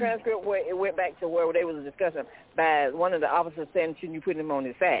 The transcript where it went back to where they was discussing by one of the officers saying, "Shouldn't you put him on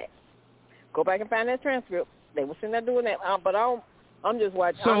his side?" Go back and find that transcript. They were sitting there doing that, but I'm just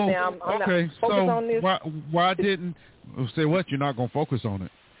watching. So, I'm not focused on this. Why didn't say what? You're not going to focus on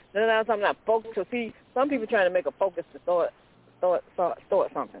it? No, I'm not focused. So see, some people trying to make a focus to start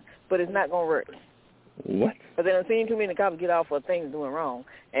something, but it's not going to work. What? But they don't seen too many cops get off for things doing wrong,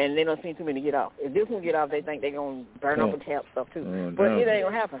 and they don't see too many get off. If this one get off, they think they're going to burn up and tap stuff too. But it ain't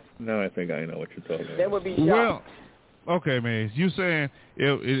going to happen. No, I think I know what you're talking about. That would be shocked. Well, okay, man. You saying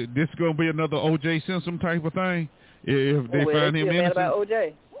if this is going to be another O.J. Simpson type of thing? If they find him innocent? Mad about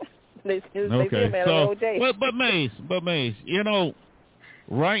O.J. They feel mad about O.J. But Maze, you know,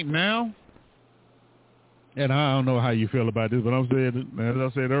 right now, and I don't know how you feel about this, but I'm saying, as I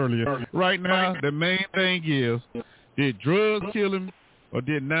said earlier, right now, the main thing is, did drugs kill him or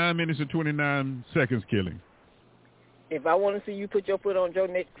did 9 minutes and 29 seconds kill him? If I want to see you put your foot on Joe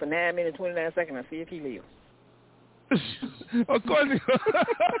Nick for 9 minutes and 29 seconds, I'll see if he lives. Of course.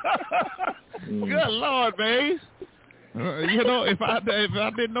 Good Lord, Maze. You know, if I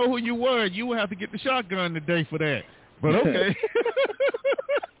didn't know who you were, you would have to get the shotgun today for that. But okay.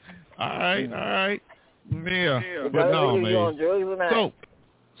 All right. Yeah. But no, Maze.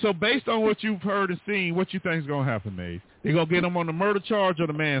 So based on what you've heard and seen, what you think is going to happen, Maze? They're going to get him on the murder charge or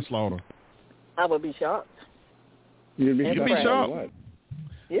the manslaughter? I would be shocked. You'd be shocked? What?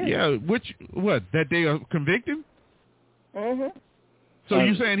 Yeah. What? That they are convicted? Mm-hmm. So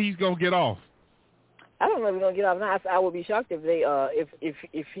you saying he's going to get off? I don't know if he's going to get off now. I would be shocked if they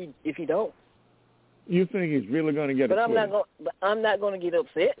if he don't. You think he's really going to get acquitted? I'm not going to get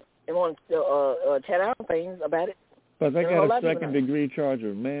upset and want to chat out things about it. But they got a second-degree charge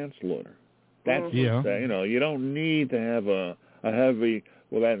of manslaughter. That's you know, you don't need to have a heavy,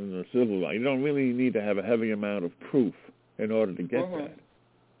 well, that's in the civil law. You don't really need to have a heavy amount of proof in order to get that.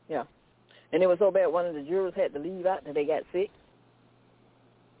 Yeah. And it was so bad one of the jurors had to leave out that they got sick.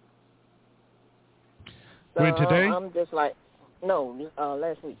 So, when today? I'm just like, no,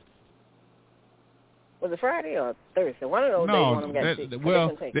 last week. Was it Friday or Thursday? One of those days one of them got sick.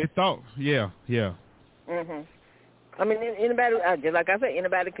 Well, they thought, yeah. Mhm. I mean, anybody, just like I said,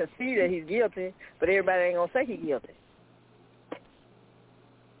 anybody can see that he's guilty, but everybody ain't gonna say he's guilty.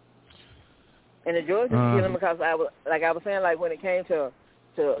 And the drugs is killing because I was saying, like when it came to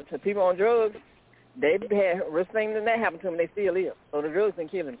people on drugs, they had worse things than that happen to them. They still live. So the drugs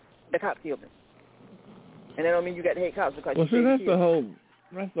didn't kill them. The cops killed them. And that don't mean you got to hate cops because that's the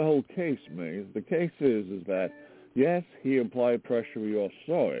whole case, Maze. The case is that yes, he applied pressure. We all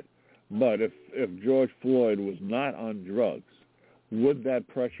saw it. But if George Floyd was not on drugs, would that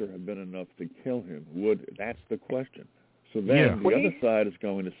pressure have been enough to kill him? That's the question. So then the other side is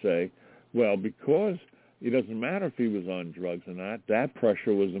going to say, well, because it doesn't matter if he was on drugs or not, that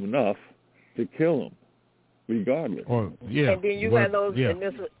pressure was enough to kill him, regardless. And then you got those,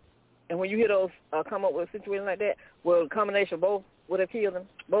 and when you hear those come up with a situation like that, well, a combination of both would have killed him.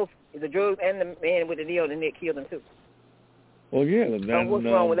 Both the drugs and the man with the deal in the neck killed him too. Well, then what's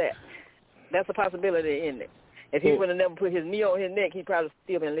wrong with that? That's a possibility, isn't it? If he would have never put his knee on his neck, he'd probably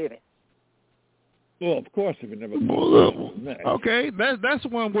still been living. Well, of course, if he never put his neck. Okay, that's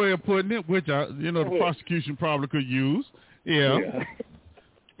one way of putting it, which the prosecution probably could use. Yeah.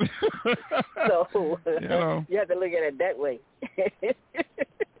 So you have to look at it that way.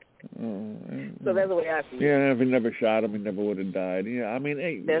 So that's the way I see it. Yeah, if he never shot him, he never would have died. Yeah, I mean,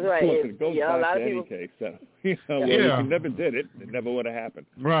 hey, that's right. Look, it goes back to any case. So, if he never did it, it never would have happened.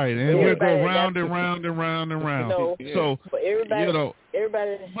 Right, and we'll go round and round and round and round. So, but everybody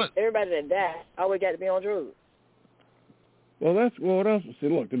that died always got to be on drugs. Well, what else? See,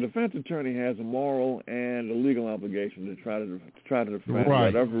 look, the defense attorney has a moral and a legal obligation to try to defend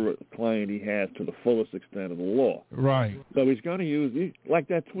whatever claim he has to the fullest extent of the law. Right. So he's going to use, like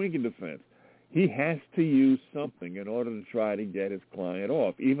that Twinkie defense, he has to use something in order to try to get his client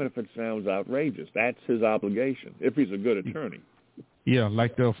off, even if it sounds outrageous. That's his obligation, if he's a good attorney. Yeah,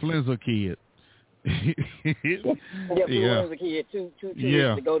 like the Flenser kid. Flenser kid, two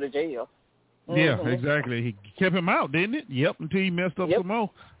years to go to jail. Yeah, exactly. He kept him out, didn't it? Yep, until he messed up some more.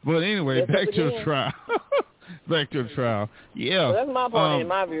 But anyway, back to the trial. Yeah. Well, that's my point and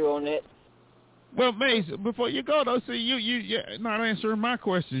my view on that. Well, Mace, before you go, though, see, you're not answering my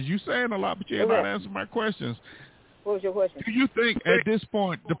questions. You're saying a lot, but you're not answering my questions. What was your question? Do you think at this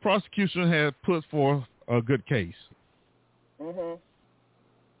point the prosecution has put forth a good case? Mm-hmm.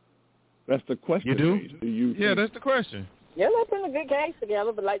 That's the question. You do? That's the question. Yeah, they put a good case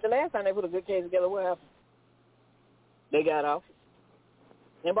together, but like the last time they put a good case together, what happened? They got off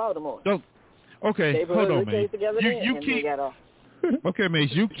in Baltimore. So, okay, hold on, man. They got off. Okay,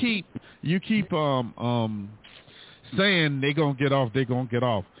 Mace, you keep saying they gonna get off.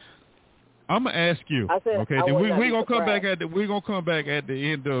 I'm gonna ask you. Then we're gonna come back at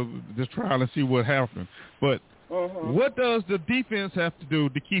the end of this trial and see what happened. But what does the defense have to do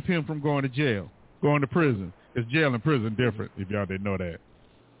to keep him from going to jail, going to prison? Is jail and prison different, if y'all didn't know that?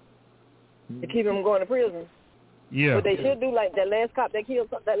 to keep him going to prison. Yeah. But they should do like that last cop that killed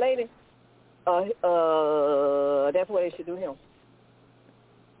that lady. That's what they should do him.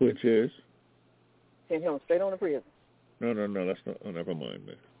 Which is? Send him straight on to prison. No, that's not. Oh, never mind,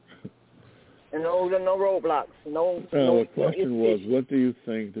 man. And no roadblocks. The question was, what do you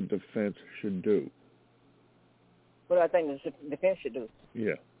think the defense should do? What do I think the defense should do?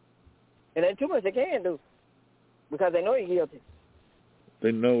 Yeah. And there's too much they can do because they know he's guilty.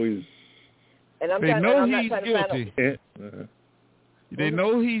 They know he's. And they know he's guilty. They Mm-hmm.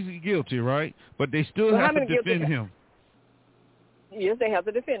 know he's guilty, right? But they still have to defend him. Yes, they have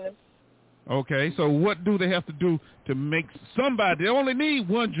to defend him. Okay, so what do they have to do to make somebody? They only need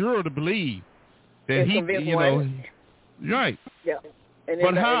one juror to believe that he, you know, right? Yeah. And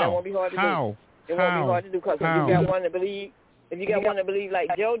but how? That won't be hard to do. It won't be hard to do because if you got one to believe, like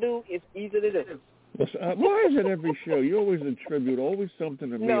Joe do, it's easy to do. Why is it every show you always attribute always something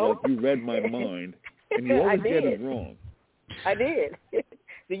to me like you read my mind and you always get it wrong? I did.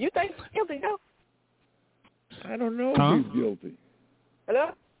 Do you think he's guilty now? I don't know if he's guilty.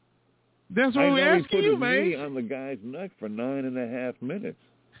 Hello? That's what we're asking you, man. Knee on the guy's neck for 9.5 minutes.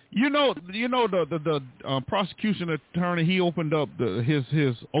 You know the prosecution attorney. He opened up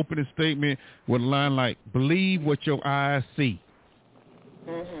his opening statement with a line like, "Believe what your eyes see."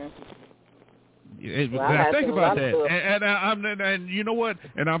 Mm-hmm. Think about that, and you know what?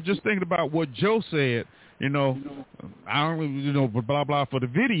 And I'm just thinking about what Joe said. You know, I don't, blah blah for the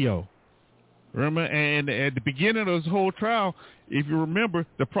video. Remember, and at the beginning of this whole trial, if you remember,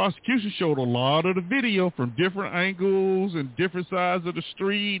 the prosecution showed a lot of the video from different angles and different sides of the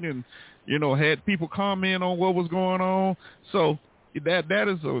street, and had people comment on what was going on. So that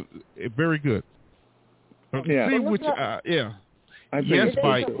is a very good. Yeah. See which, yeah. Yes,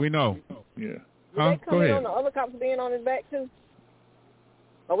 Mike, we know. Yeah. Did they come in on the other cops being on his back too,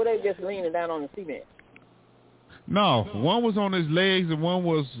 or were they just leaning down on the cement? No, one was on his legs and one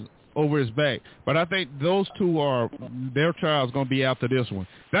was over his back. But I think those two their trial is going to be after this one.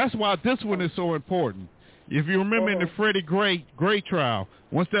 That's why this one is so important. If you remember in the Freddie Gray trial,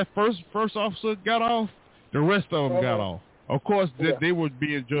 once that first officer got off, the rest of them got off. Of course, they were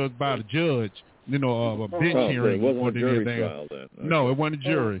being judged by the judge, a bench hearing. It wasn't a jury trial then. Okay. No, it wasn't a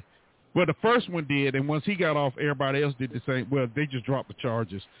jury. Well, the first one did, and once he got off, everybody else did the same. Well, they just dropped the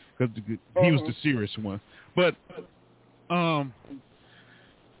charges because he was the serious one. But, dang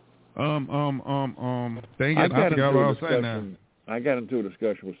it, I forgot what I was saying now. I got into a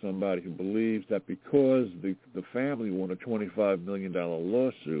discussion with somebody who believes that because the family won a $25 million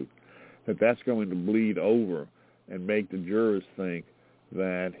lawsuit, that's going to bleed over and make the jurors think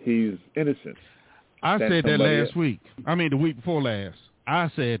that he's innocent. I said that last week. I mean, the week before last.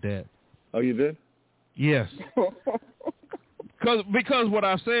 I said that. Oh, you did? Yes. Because what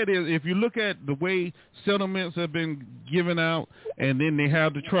I said is, if you look at the way settlements have been given out, and then they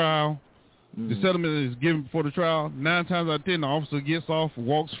have the trial, the settlement is given before the trial. 9 times out of 10, the officer gets off,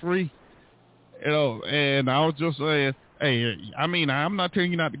 walks free. And I was just saying, hey, I mean, I'm not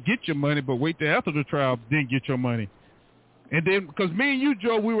telling you not to get your money, but wait till after the trial, then get your money. And then, because me and you,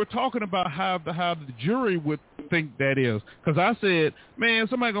 Joe, we were talking about how the jury would think that is. Because I said, man,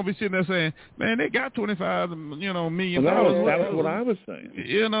 somebody going to be sitting there saying, man, they got $25 million. Well, that was what I was saying.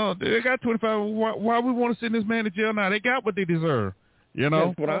 They got 25. Why we want to send this man to jail now? They got what they deserve.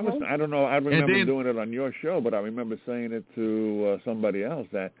 That's what I was. I don't know. I remember doing it on your show, but I remember saying it to somebody else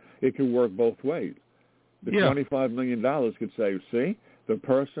that it could work both ways. The $25 million could say, see, the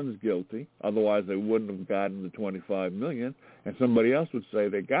person's guilty, otherwise they wouldn't have gotten the $25 million, and somebody else would say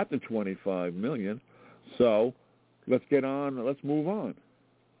they got the $25 million, so let's move on.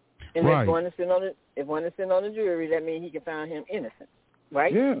 And if one is sitting on the jury, that means he can find him innocent,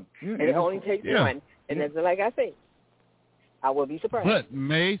 right? Yeah. And it only takes one, and that's like I say, I will be surprised. But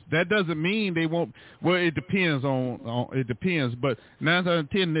Mace, that doesn't mean they won't. Well, it depends on it depends, but 9 out of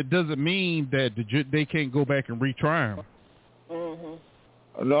 10, it doesn't mean that they can't go back and retry him. Mm-hmm.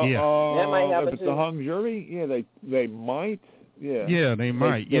 No, that might happen if it's a hung jury, they might. Yeah. Yeah, they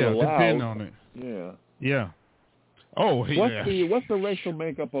might. Depend on it. Yeah. Yeah. Oh, what's the racial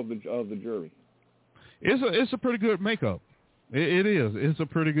makeup of the jury? It's a pretty good makeup. It is. It's a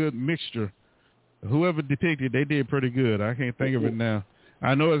pretty good mixture. Whoever depicted, they did pretty good. I can't think of it now.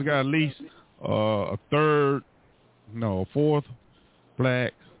 I know it's got at least a fourth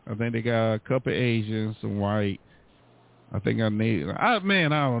black. I think they got a couple Asians, some white. I think I don't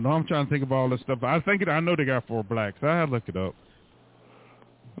know. I'm trying to think of all this stuff. I know they got 4 blacks. I had to look it up.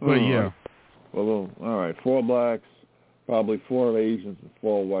 But yeah. Well, all right. 4 blacks, probably 4 Asians and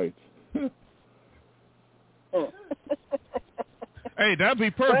 4 whites. Hey, that'd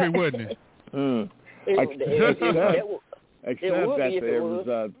be perfect, wouldn't it? Except that there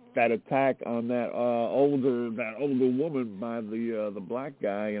was that attack on that older woman by the black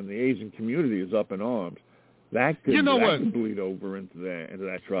guy, and the Asian community is up in arms. That could, could bleed over into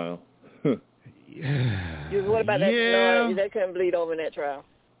that trial. What about that? No, that couldn't bleed over in that trial.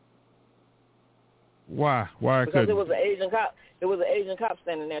 Why? Because it was an Asian cop. It was an Asian cop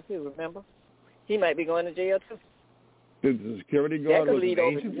standing there too. Remember? He might be going to jail too. The security guard was an Asian guy?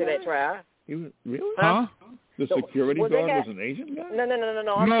 That could lead over to that trial. He was, really? Huh? The security guard was an Asian guy?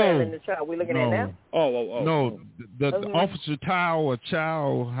 No. I'm saying in the trial we're looking at now. Oh. No, the Officer Chow or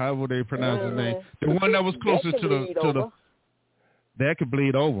Chow, however they pronounce his name, the one that was closest to the. That could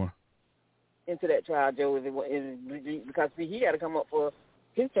bleed over into that trial, Joe, because he got to come up for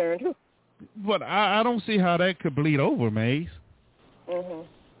his turn too. But I don't see how that could bleed over, Maze. No,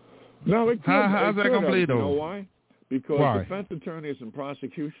 it could. How's that going to bleed over? You know why? Because defense attorneys and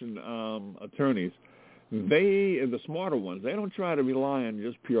prosecution attorneys, the smarter ones, they don't try to rely on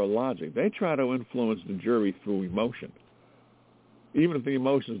just pure logic. They try to influence the jury through emotion, even if the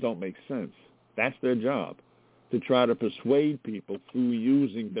emotions don't make sense. That's their job, to try to persuade people through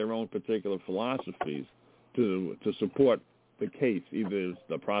using their own particular philosophies to support the case, either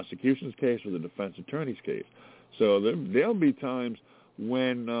the prosecution's case or the defense attorney's case. So there'll be times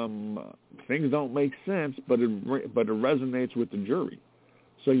when things don't make sense, but it resonates with the jury.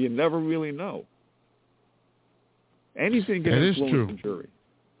 So you never really know. Anything can influence the jury.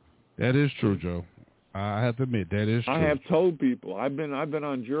 That is true, Joe. I have to admit that is true. I have told people I've been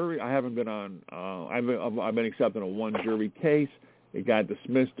on jury. I haven't been on. I've been accepted on one jury case. It got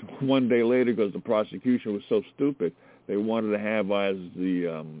dismissed one day later because the prosecution was so stupid. They wanted to have as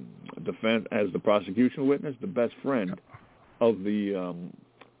the prosecution witness the best friend of the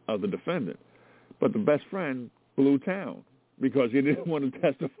defendant, but the best friend blew town because he didn't want to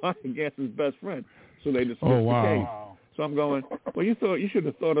testify against his best friend, so they dismissed the case. So I'm going, well, you should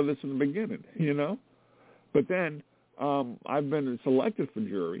have thought of this in the beginning, you know. But then I've been selected for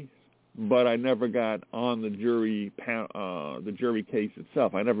jury, but I never got on the jury case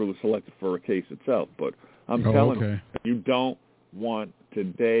itself. I never was selected for a case itself. But I'm telling you don't want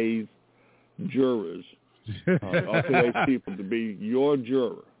today's jurors, today's people to be your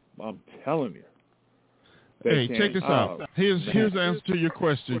juror. I'm telling you. Hey, check this out. Here's the answer to your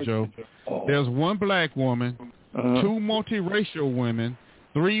question, Joe. There's one black woman, 2 multiracial women,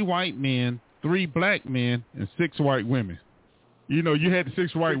 3 white men, 3 black men, and 6 white women. You know, you had the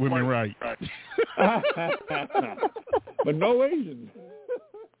 6 white women right. But no Asians.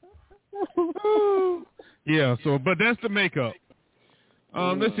 Yeah, but that's the makeup.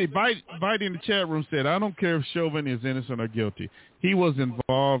 Let's see. Bite in the chat room said, I don't care if Chauvin is innocent or guilty. He was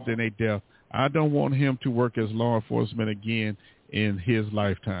involved in a death. I don't want him to work as law enforcement again in his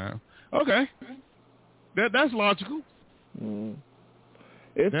lifetime. Okay. That's logical.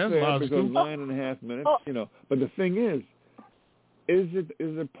 It's that's fair because 9.5 minutes, you know. But the thing is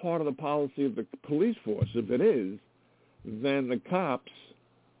it part of the policy of the police force? If it is, then the cops,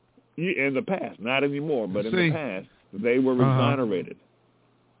 in the past, not anymore, but in the past, they were exonerated.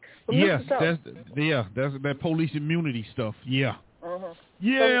 Yes, that's that police immunity stuff. Yeah.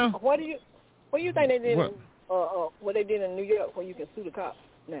 Yeah. So what do you think they did? What they did in New York, where you can sue the cops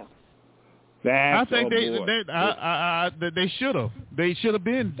now? I think they should have. They should have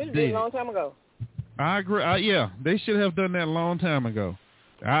been dead a long time ago. I agree. They should have done that a long time ago.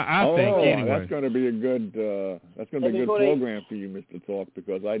 I think anyway. That's going to be a good. That's going to be a good program for you, Mr. Talk,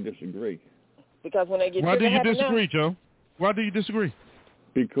 because I disagree. Because when they get why do you disagree, Joe? Why do you disagree?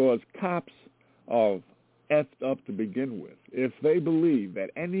 Because cops are effed up to begin with. If they believe that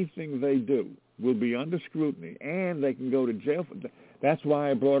anything they do will be under scrutiny and they can go to jail for that, that's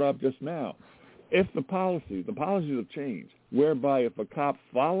why I brought up just now. If the policies have changed, whereby if a cop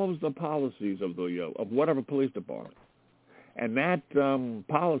follows the policies of whatever police department, and that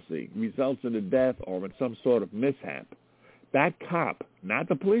policy results in a death or in some sort of mishap, that cop, not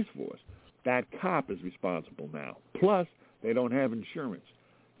the police force, that cop is responsible now. Plus, they don't have insurance.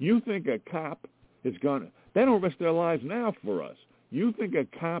 You think a cop is going to, they don't risk their lives now for us. You think a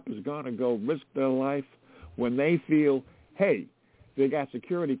cop is going to go risk their life when they feel, hey, they got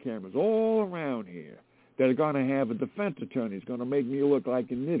security cameras all around here. They're going to have a defense attorney who's going to make me look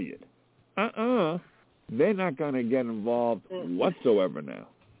like an idiot. They're not going to get involved whatsoever now.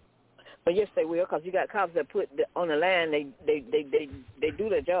 But yes, they will, because you got cops that put on the line. They do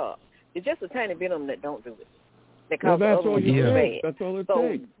their job. It's just a tiny bit of them that don't do it. Well, that's all you need. That's all it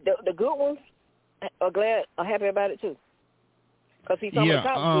takes. The good ones are happy about it too. Because see, some of the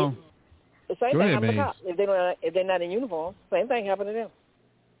cops, the same thing happens to cops. If they're not in uniform, same thing happened to them.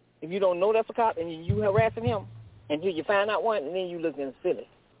 if you don't know that's a cop and you harassing him, and you find out one, and then you looking silly.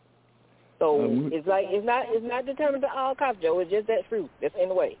 So it's like it's not determined to all cops, Joe. It's just that truth that's in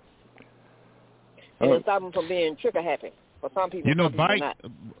the way, and it stops them from being trigger happy. For some people, you know, some people not.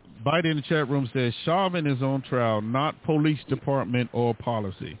 Bite in the chat room says Chauvin is on trial, not police department or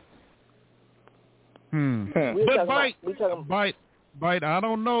policy. But Bite, I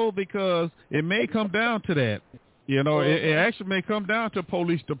don't know, because it may come down to that. You know, it actually may come down to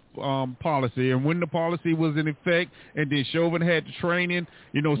police policy, and when the policy was in effect, and then Chauvin had the training,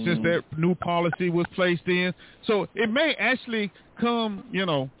 you know, since that new policy was placed in. So it may actually come, you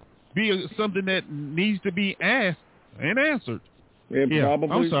know, be something that needs to be asked and answered. Probably.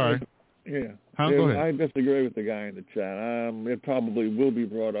 I'm sorry. Go ahead. I disagree with the guy in the chat. It probably will be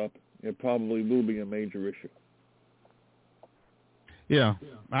brought up. It probably will be a major issue. Yeah,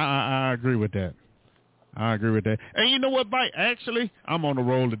 I agree with that. And you know what, Mike? Actually, I'm on the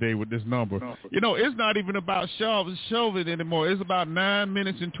roll today with this number. You know, it's not even about Chauvin anymore. It's about 9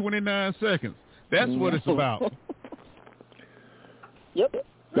 minutes and 29 seconds. That's what it's about. Yep.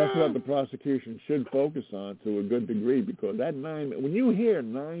 That's what the prosecution should focus on to a good degree, because when you hear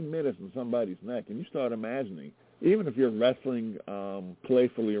 9 minutes in somebody's neck, and you start imagining, even if you're wrestling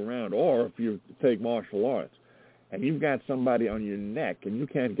playfully around, or if you take martial arts, and you've got somebody on your neck and you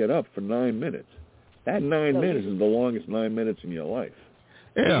can't get up for 9 minutes, that 9 minutes is the longest 9 minutes in your life.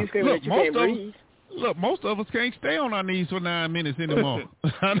 Yeah. Most of us can't stay on our knees for 9 minutes anymore.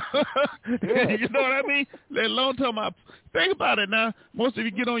 You know what I mean? Let alone talking about, think about it now. Most of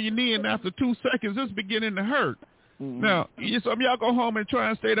you get on your knee, and after 2 seconds, it's beginning to hurt. Now, some of y'all go home and try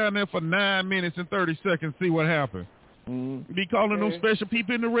and stay down there for 9 minutes and 30 seconds, see what happens. Be calling those special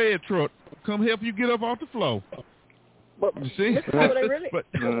people in the red truck, come help you get up off the floor. But, you see? Were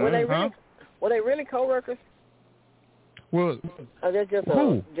they really co-workers? Well, that's just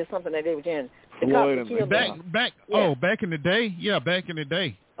something that they were doing. Back in the day? Yeah, back in the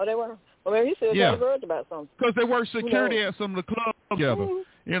day. Oh, they were? Well, maybe you still got words about something. Because they worked security at some of the clubs together.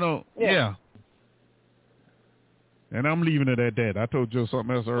 You know, And I'm leaving it at that. I told Joe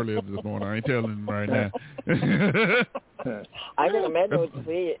something else earlier this morning. I ain't telling him right now. I can imagine what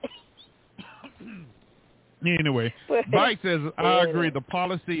you said. Anyway, Mike says, I agree the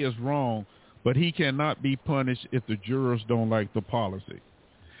policy is wrong, but he cannot be punished if the jurors don't like the policy.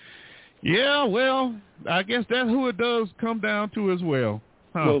 Yeah, well, I guess that's who it does come down to as well.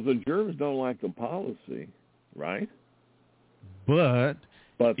 Well, the jurors don't like the policy, right? But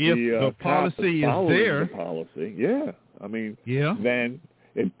if the policy is there, I mean, then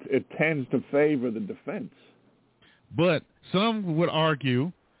it tends to favor the defense. But some would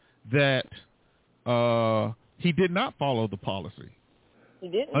argue that he did not follow the policy. He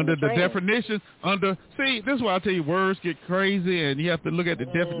didn't. Under the definition, see, this is why I tell you words get crazy, and you have to look at the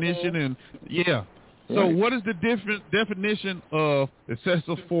definition, and So what is the definition of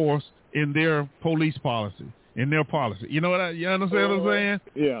excessive force in their police policy, in their policy? You know you understand what I'm saying?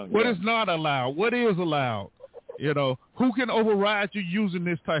 Yeah. What is not allowed? What is allowed? You know, who can override you using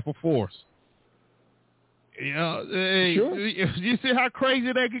this type of force? You know, you see how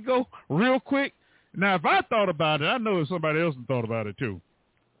crazy that could go real quick? Now, if I thought about it, I know somebody else thought about it too.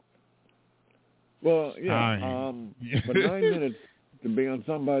 Well, for 9 minutes to be on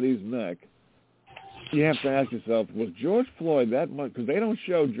somebody's neck, you have to ask yourself, was George Floyd that much? Because they don't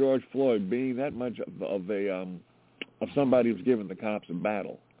show George Floyd being that much of somebody who's giving the cops a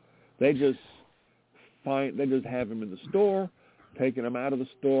battle. They just have him in the store, taking him out of the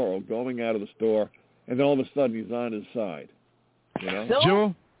store or going out of the store, and then all of a sudden he's on his side. You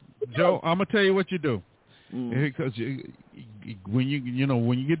know? Joe, I'm gonna tell you what you do, because when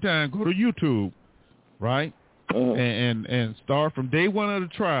you get time, go to YouTube, right, and start from day one of the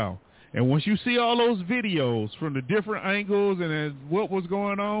trial. And once you see all those videos from the different angles and what was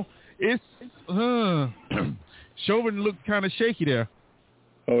going on, it's Chauvin looked kind of shaky there.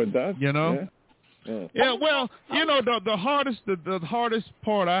 Oh, it does. You know. Yeah. Well, you know, the hardest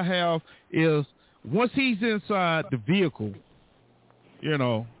part I have is once he's inside the vehicle. You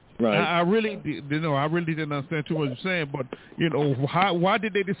know. Right. I really didn't understand too much you're saying, but you know, why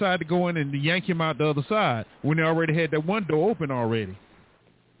did they decide to go in and yank him out the other side when they already had that one door open already?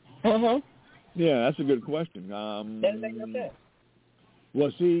 Yeah, that's a good question.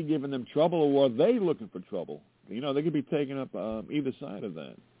 Was he giving them trouble, or were they looking for trouble? You know, they could be taking up either side of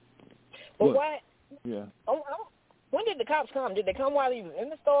that. But why? Yeah. When did the cops come? Did they come while he was in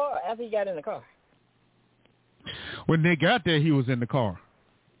the store, or after he got in the car? When they got there, he was in the car.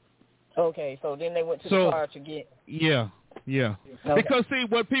 Okay, so then they went to the car to get... Yeah. Okay. Because, see,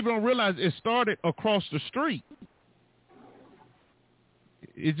 what people don't realize, it started across the street.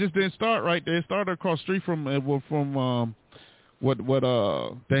 it just didn't start right there. It started across the street from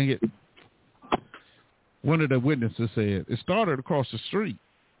dang it. One of the witnesses said it started across the street.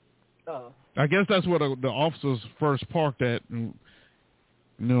 Oh. I guess that's where the officers first parked at, and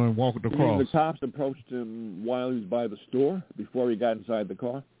walked across. The cops approached him while he was by the store before he got inside the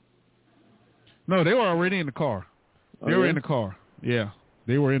car? No, they were already in the car. They were in the car. Yeah,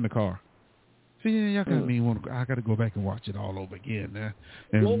 they were in the car. See, y'all got me. I got to go back and watch it all over again now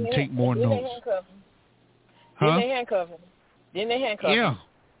and take more notes. Didn't they handcuff him? Yeah.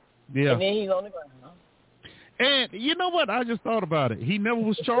 Yeah. And then he's on the ground. Huh? And you know what? I just thought about it. He never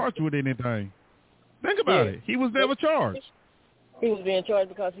was charged with anything. Think about it. He was never charged. He was being charged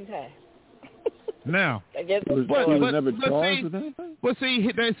because he's high. Now, he was never charged with anything? But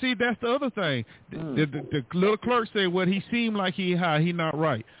see, that's the other thing. The little clerk said, well, he seemed like he high. He not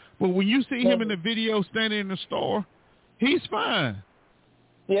right. But when you see him in the video standing in the store, he's fine.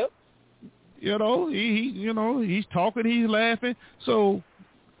 Yep. He's talking, he's laughing. So,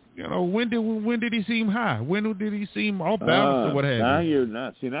 when did he seem high? When did he seem off balance or what have you? Now you're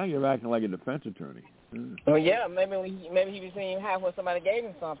not. See, now you're acting like a defense attorney. Oh yeah, maybe he was seeing high when somebody gave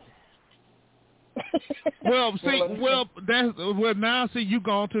him something. Now you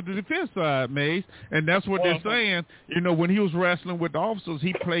gone to the defense side, Maze, and that's what they're saying. When he was wrestling with the officers,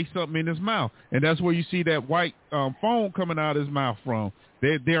 he placed something in his mouth, and that's where you see that white foam coming out of his mouth from.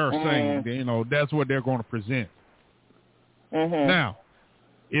 They are saying, that's what they're going to present. Now,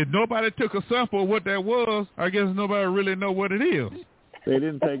 if nobody took a sample of what that was, I guess nobody really know what it is. They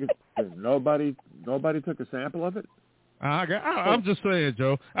didn't take it. Nobody took a sample of it. I'm just saying,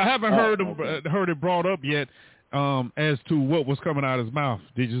 Joe. I haven't heard it brought up yet as to what was coming out of his mouth.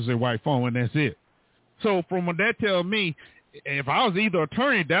 They just say white foam, and that's it. So from what that tells me, if I was either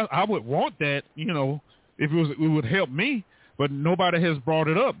attorney, I would want that. If it would help me. But nobody has brought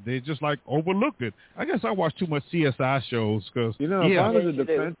it up. They just overlooked it. I guess I watch too much CSI shows because if I was a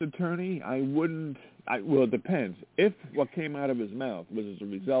defense attorney, I wouldn't. Well, it depends. If what came out of his mouth was as a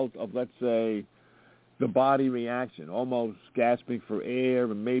result of, let's say, the body reaction, almost gasping for air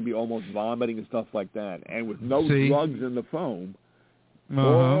and maybe almost vomiting and stuff like that, and with no drugs in the foam,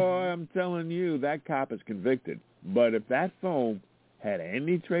 I'm telling you, that cop is convicted. But if that foam had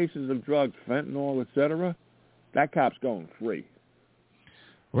any traces of drugs, fentanyl, etc., that cop's going free.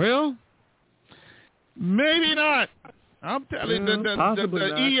 Well, maybe not. I'm telling you,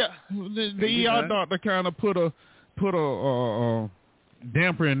 the ER doctor kind of put a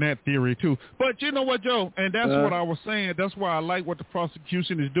damper in that theory too. But you know what, Joe? And that's what I was saying. That's why I like what the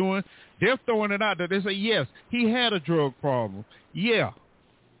prosecution is doing. They're throwing it out there. They say, yes, he had a drug problem. Yeah.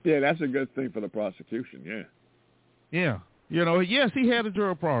 Yeah, that's a good thing for the prosecution. Yeah. Yeah. Yes, he had a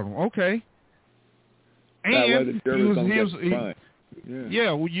drug problem. Okay. And well,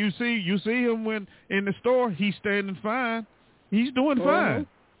 you see him when in the store, he's standing fine. He's doing fine.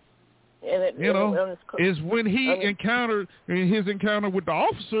 It's when he encountered his encounter with the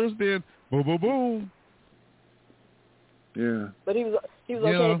officers, then boom, boom, boom. Yeah. But he was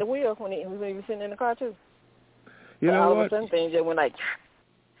okay at the wheel when he was sitting in the car too. All of a sudden things just went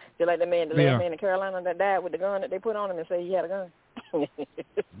just like the last man in Carolina that died with the gun that they put on him and say he had a gun.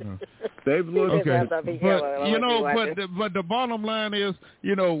 They've looked but the bottom line is,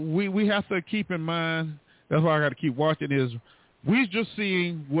 we have to keep in mind. That's why I got to keep watching. Is we're just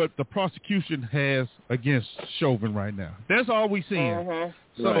seeing what the prosecution has against Chauvin right now. That's all we're seeing.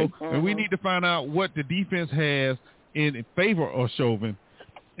 So and we need to find out what the defense has in favor of Chauvin,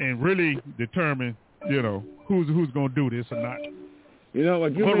 and really determine, who's going to do this or not.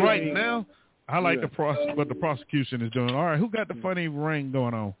 But right now, I like what the prosecution is doing. All right, who got the funny ring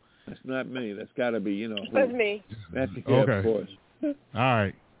going on? That's not me. That's got to be, That's me. That's okay. Of course. All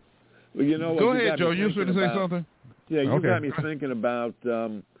right. Well, you know what? Go ahead, Joe. You was going to say something? Yeah, you got me thinking about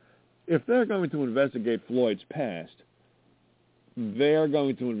if they're going to investigate Floyd's past, they're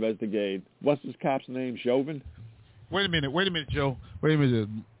going to investigate, what's this cop's name, Chauvin? Wait a minute, Joe. Wait a minute.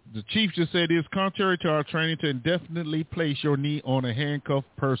 The chief just said it is contrary to our training to indefinitely place your knee on a handcuffed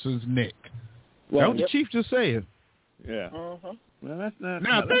person's neck. Well, that was the chief just said. Yeah. Well, that's not.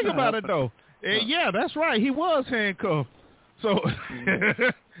 Now think about it though. Yeah, that's right. He was handcuffed. So,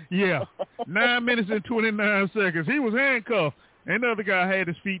 9 minutes and 29 seconds. He was handcuffed. Another guy had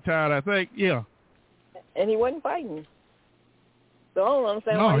his feet tied, I think. Yeah. And he wasn't fighting. So I don't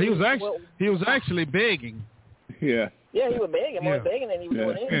understand. No, he was actually begging. Yeah. Yeah, he was begging. More begging than he was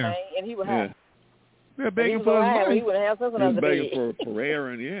doing anything, and he was high. They're begging for his life. He would have something on the bed. Begging for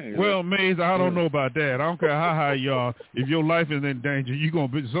air and Well, Maze, I don't know about that. I don't care how high you are. If your life is in danger,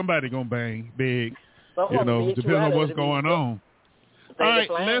 somebody gonna beg. Depending on what's going on. say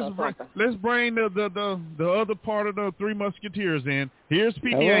right, the let's bring the other part of the Three Musketeers in. Here's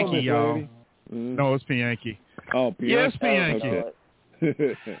P. Yankee, y'all. No, it's P. Yankee. Oh, P. Yes, P. Yankee.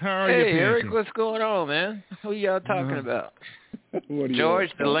 Okay. How are you, Hey, P. Eric, Yankee? what's going on, man? Who y'all talking about? George,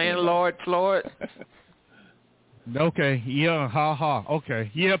 the landlord, Floyd? Okay, yeah, ha.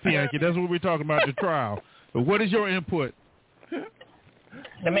 Okay, yeah, P. Yankee, that's what we're talking about, the trial. But what is your input?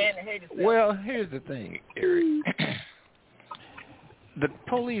 The man that hated himself. Well, here's the thing, Eric. The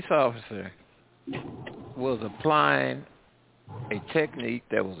police officer was applying a technique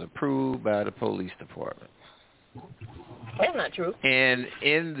that was approved by the police department. That's not true. And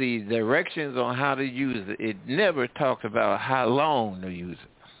in the directions on how to use it, it never talked about how long to use it.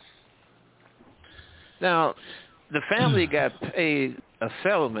 Now, the family got paid a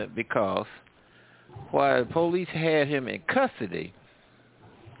settlement because while the police had him in custody,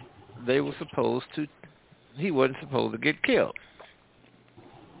 he wasn't supposed to get killed.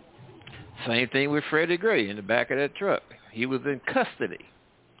 Same thing with Freddie Gray in the back of that truck. He was in custody.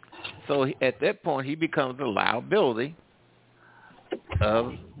 So at that point, he becomes a liability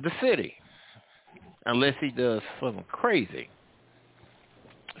of the city, unless he does something crazy.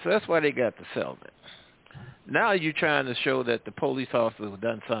 So that's why they got the settlement. Now you're trying to show that the police officer has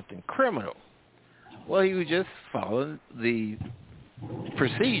done something criminal. Well, he was just following the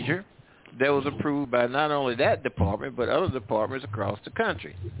procedure that was approved by not only that department, but other departments across the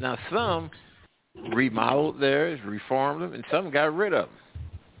country. Now, some remodeled theirs, reformed them, and some got rid of them.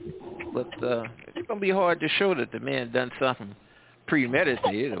 But it's going to be hard to show that the man done something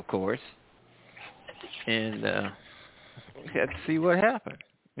premeditated, of course. And we have to see what happened.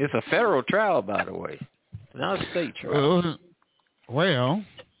 It's a federal trial, by the way, not a state trial. Well,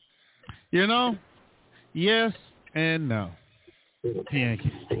 yes and no.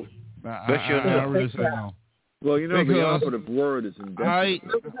 Yankee. I really say no. Well, the operative word is indefinitely.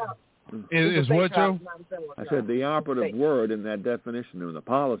 Is what, Joe? I said the operative word in that definition of the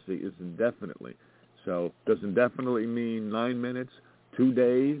policy is indefinitely. So does indefinitely mean 9 minutes, 2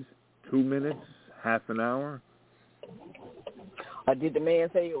 days, 2 minutes, half an hour? Did the man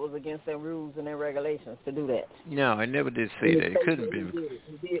say it was against their rules and their regulations to do that? No, I never did say that. It couldn't be.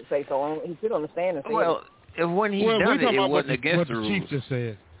 He did say so. He stood on the stand and said when he done it, it wasn't against the rules. What the chief just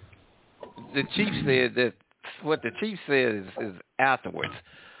said. The chief said that what the chief said is afterwards.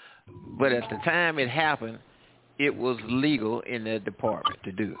 But at the time it happened, it was legal in that department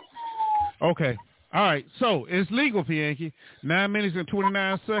to do it. Okay. All right. So it's legal, Yankee. 9 minutes and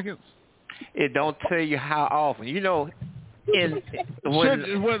 29 seconds. It don't tell you how often. When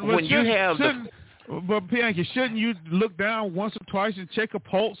you have But Yankee, shouldn't you look down once or twice and check a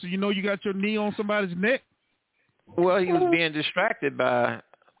pulse so you know you got your knee on somebody's neck? Well, he was being distracted by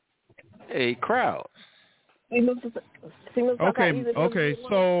a crowd. Okay.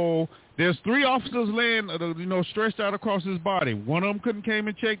 So there's 3 officers laying, stretched out across his body. One of them couldn't came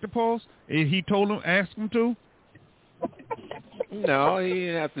and check the pulse. And he asked him to. No, he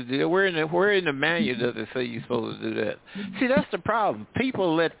didn't have to do that. We're in the manual that they say you're supposed to do that. See, that's the problem.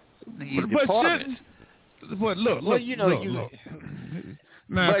 People let the departments. But look.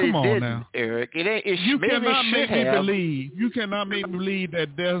 Now, but come on didn't, now, Eric. You cannot make me believe that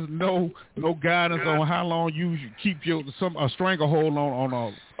there's no guidance on how long you keep a stranglehold on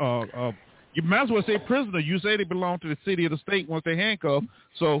a. You might as well say prisoner. You say they belong to the city or the state once they handcuff.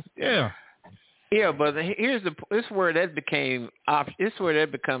 So yeah. Yeah, but this where that became this where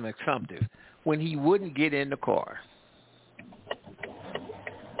that become assumptive when he wouldn't get in the car.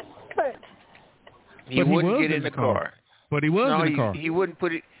 He wouldn't get in the car. But he was in the car. He wouldn't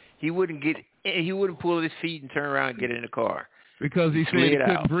put it. He wouldn't pull his feet and turn around and get in the car because he said he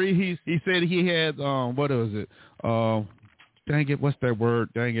couldn't breathe. He said he had what was it? Dang it, what's that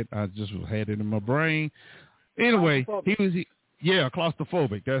word? Dang it, I just had it in my brain. Anyway, he was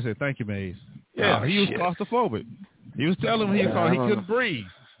claustrophobic. That's it. Thank you, Maze. Yeah, he was claustrophobic. He was telling him he couldn't breathe.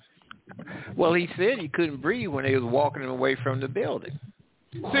 Well, he said he couldn't breathe when they was walking him away from the building.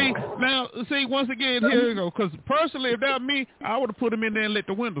 See, once again, here you go. Because personally, if that were me, I would have put him in there and let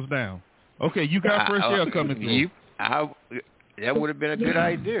the windows down. Okay, you got fresh air coming through. That would have been a good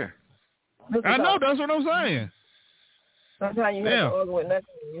idea. I know, that's what I'm saying. Sometimes you have to argue with nothing.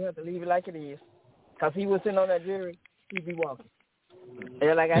 You have to leave it like it is. Because he was sitting on that jury, he'd be walking.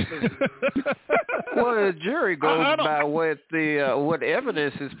 Yeah, like I said. Well, the jury goes by what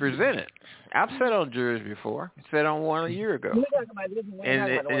evidence is presented. I've sat on juries before. I sat on one a year ago.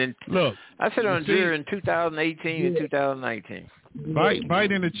 And look, I sat on a jury in 2018 and 2019.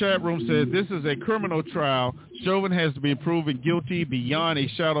 Bite in the chat room says this is a criminal trial. Chauvin has to be proven guilty beyond a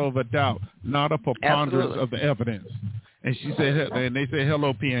shadow of a doubt, not a preponderance of the evidence. And she said, and they said,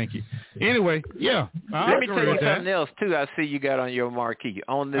 hello, Pianki. Anyway, yeah. Let me tell you something else, too, I see you got on your marquee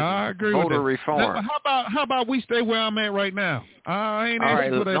on this voter reform. How about we stay where I'm at right now? I ain't all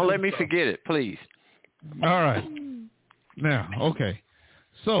right, don't let me forget it, please. All right. Now, okay.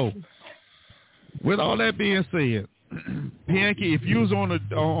 So, with all that being said, Pianki, if you was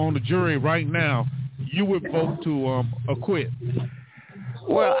on the jury right now, you would vote to acquit.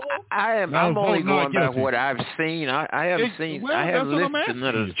 Well, I'm only going by what I've seen. I haven't listened to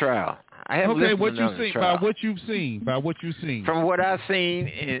none of the trial. I haven't listened to none of the trial. By what you've seen. From what I've seen,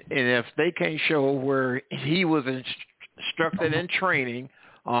 and if they can't show where he was instructed in training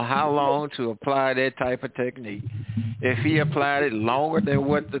on how long to apply that type of technique, if he applied it longer than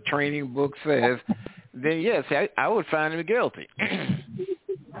what the training book says, then yes, I would find him guilty. And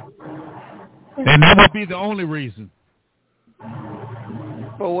that would be the only reason.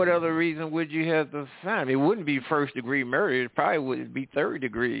 Well, what other reason would you have to find? It wouldn't be first-degree murder. It probably would be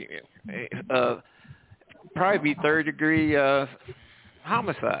third-degree. Probably be third-degree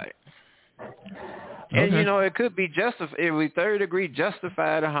homicide. And, it could be it would be third-degree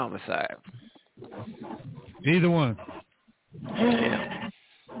justified homicide. Either one. Yeah.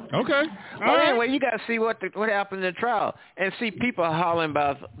 Okay. Well, anyway, you got to see what happened in the trial and see people hollering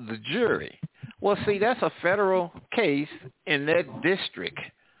about the jury. Well, see, that's a federal case in that district.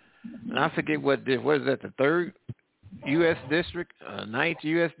 And I forget what is that, the 3rd U.S. district, 9th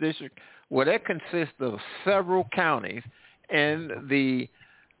U.S. district? Well, that consists of several counties, and the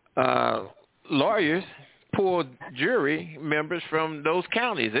lawyers pull jury members from those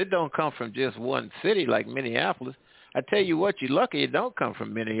counties. It don't come from just one city like Minneapolis. I tell you what, you're lucky it don't come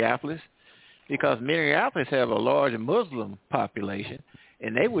from Minneapolis, because Minneapolis have a large Muslim population,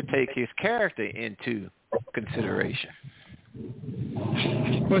 and they would take his character into consideration.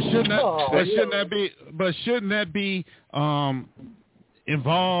 But shouldn't that be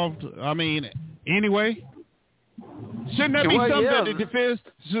involved? I mean, anyway, shouldn't that be something that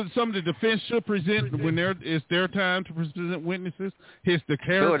the defense should present when it's their time to present witnesses? The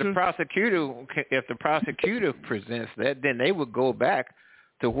character. So if the prosecutor presents that, then they would go back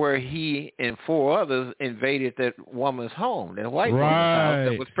to where he and 4 others invaded that woman's home, that white woman's house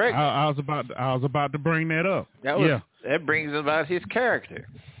that was pregnant. I was about to bring that up. That brings about his character.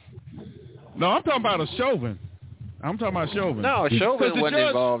 No, I'm talking about Chauvin. No, Chauvin wasn't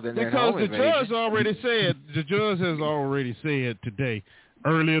involved in that home invasion. Because the judge has already said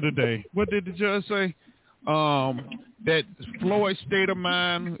earlier today. What did the judge say? That Floyd's state of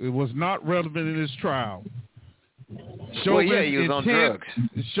mind was not relevant in this trial. He was on drugs.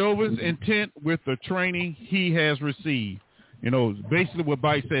 Chauvin's intent with the training he has received. Basically what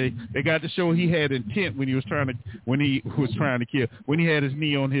Bite said, they got to show he had intent when he was trying to kill, when he had his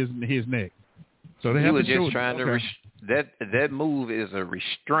knee on his neck. So they he was just trying to that move is a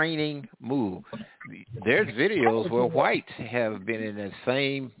restraining move. There's videos where whites have been in that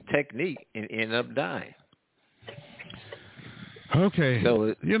same technique and end up dying. Okay.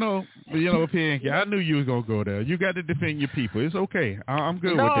 So Pianki, I knew you was gonna go there. You got to defend your people. It's okay. I'm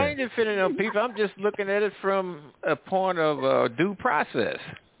good with that. No, I ain't defending them people. I'm just looking at it from a point of due process.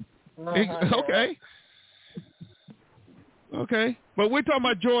 Okay. Okay. But we're talking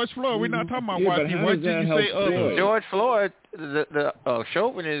about George Floyd. We're not talking about white people. What did you say? George Floyd, the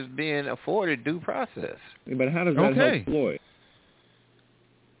Chauvin is being afforded due process. Yeah, but how does that help Floyd?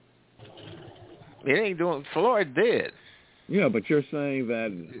 It ain't doing. Floyd dead. Yeah, but you're saying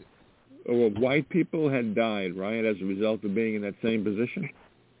that white people had died, right, as a result of being in that same position?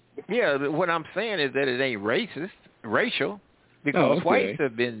 Yeah, what I'm saying is that it ain't racial, because whites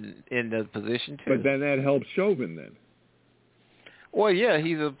have been in the position too. But then that helps Chauvin then. Well, yeah,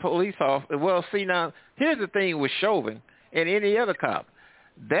 he's a police officer. Well, see, now, here's the thing with Chauvin and any other cop.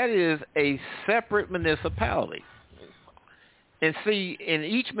 That is a separate municipality. And see, in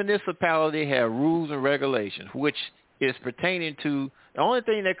each municipality have rules and regulations, which is pertaining to, the only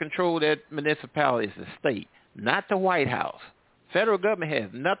thing that control that municipality is the state, not the White House. Federal government has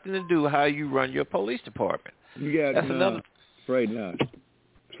nothing to do with how you run your police department. Afraid not.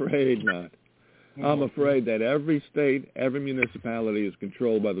 I'm afraid that every state, every municipality is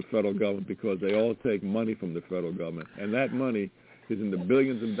controlled by the federal government because they all take money from the federal government, and that money is in the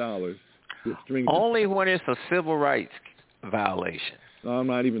billions of dollars. Only when it's a civil rights violation. No, I'm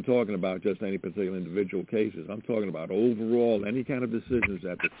not even talking about just any particular individual cases. I'm talking about overall any kind of decisions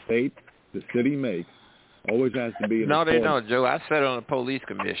that the state, the city makes, always has to be in No, they don't, Joe. I sat on the police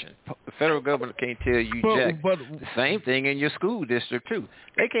commission. The federal government can't tell you jack. But the same thing in your school district, too.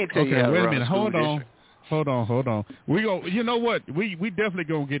 They can't tell you how to run a school district. Hold on. We go. You know what? We definitely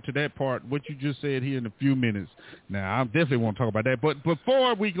gonna get to that part. What you just said here in a few minutes. Now, I definitely want to talk about that. But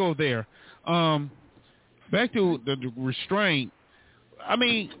before we go there, back to the restraint. I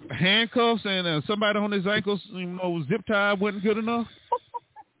mean, handcuffs and somebody on his ankles, zip tie wasn't good enough.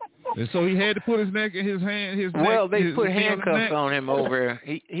 And so he had to put his neck in his hand. Well, they put handcuffs on him over.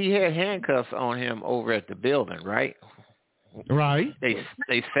 He had handcuffs on him over at the building, right? Right. They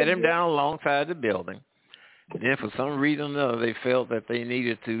set him down alongside the building. And then for some reason or another, they felt that they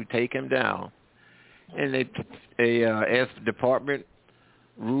needed to take him down. And as the department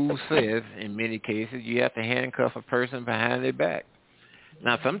rule says, in many cases, you have to handcuff a person behind their back.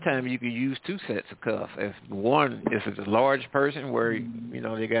 Now, sometimes you can use two sets of cuffs. If it's a large person where,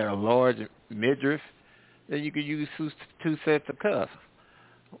 they got a large midriff, then you can use two sets of cuffs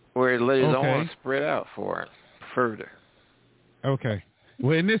where it lays on spread out for it further. Okay.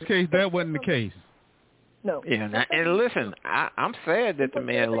 Well, in this case, that wasn't the case. No. Yeah, and listen, I'm sad that the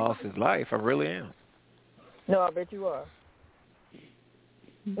man lost his life. I really am. No, I bet you are.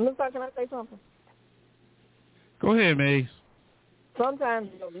 Looks like, can I say something? Go ahead, Maze. Sometimes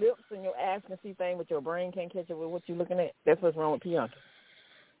your lips and your eyes can see things, but your brain can't catch up with what you're looking at. That's what's wrong with Bianca.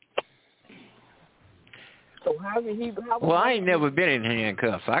 So I ain't never been in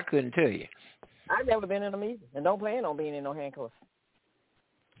handcuffs. I couldn't tell you. I've never been in them either, and don't plan on being in no handcuffs.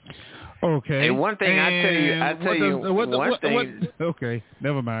 Okay. And one thing I tell you. Okay,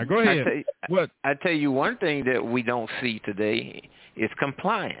 never mind. Go ahead. I tell you one thing that we don't see today is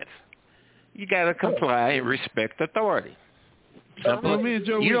compliance. You got to comply and respect authority.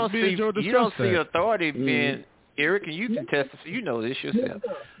 You don't see authority being, Eric, and you can testify, you know this yourself.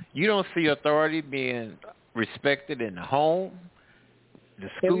 You don't see authority being respected in the home, the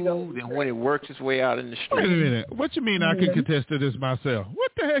school, and when it works its way out in the street. Wait a minute. What you mean I can contest to this myself?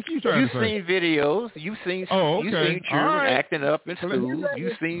 What the heck are you trying to say? You've seen videos. You've seen children acting up in school.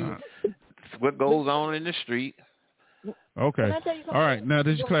 You've seen what goes on in the street. Okay. All right. Now,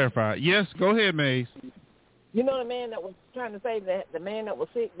 did you clarify? Yes. Go ahead, Maze. You know the man that was trying to save the man that was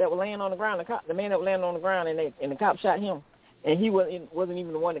sick, that was laying on the ground. The man that was laying on the ground, and the cop shot him, and he wasn't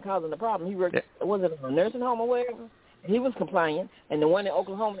even the one that caused the problem. He worked, was it a nursing home or whatever? He was compliant, and the one in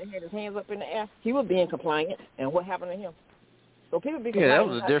Oklahoma that had his hands up in the air, he was being compliant. And what happened to him? So people be compliant. That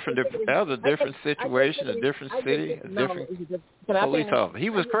was a different situation, a different city, a different police officer. He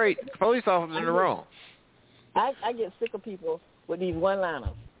was great. Police officer in the wrong. I get sick of people with these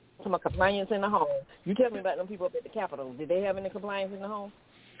one-liners. Some compliance in the home. You tell me about them people up at the Capitol. Did they have any compliance in the home?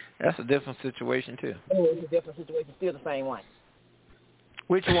 That's a different situation too. Oh, it's a different situation. Still the same one.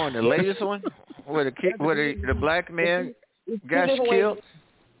 Which one? The latest one, where the black man got killed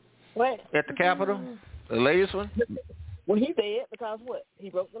at the Capitol? The latest one? Well, he dead because what?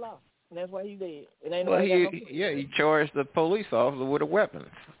 He broke the law, and that's why he's dead. It ain't he charged the police officer with a weapon.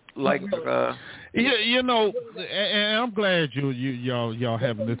 Like, and I'm glad y'all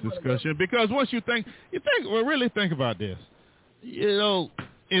having this discussion, because once really think about this. In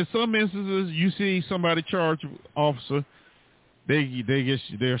some instances, you see somebody charge officer,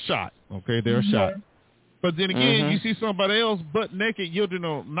 they're shot. Okay, they're shot. But then again, you see somebody else butt naked, wielding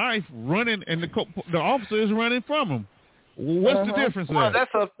a knife, running, and the officer is running from him. What's the difference there? Well,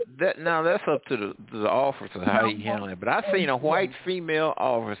 that's up to the officer how he handling it. But I seen a white female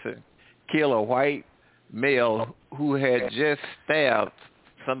officer kill a white male who had just stabbed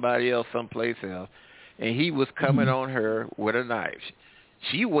somebody else someplace else, and he was coming on her with a knife.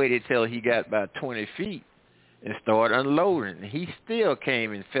 She waited till he got about 20 feet and started unloading. He still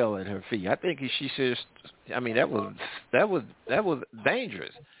came and fell at her feet. I think she should. I mean, that was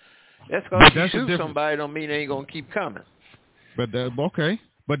dangerous. That's because you shoot somebody don't mean they ain't gonna keep coming. But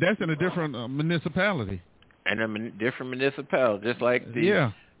but that's in a different municipality. And a different municipality, just like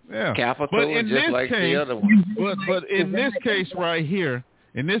the Capitol, but in just this like case, the other one. But in this case right here,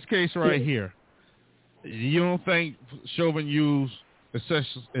 you don't think Chauvin used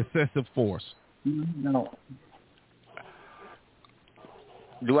excessive force? No.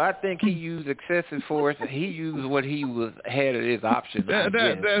 Do I think he used excessive force? He used what he had at his option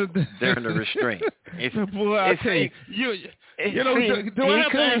during the restraint. Boy, I tell you, do I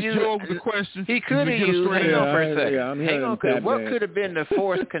have to ask Joe the question? He could have used. Hang on for a second. Hang on. What could have been the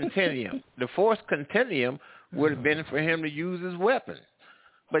force continuum? The force continuum would have been for him to use his weapon,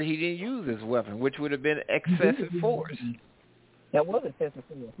 but he didn't use his weapon, which would have been excessive force. That was excessive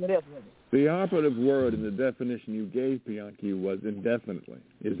force. What else was it? The operative word in the definition you gave, Bianchi, was indefinitely.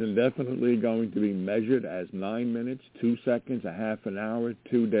 Is indefinitely going to be measured as 9 minutes, 2 seconds, a half an hour,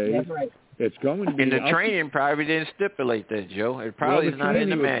 2 days? That's right. It's going to be... And the training probably didn't stipulate that, Joe. It probably is not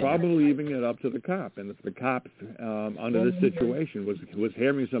in the manual. Probably leaving it up to the cop. And if the cop, under this situation, was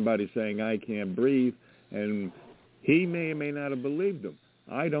hearing somebody saying, I can't breathe, and he may or may not have believed him.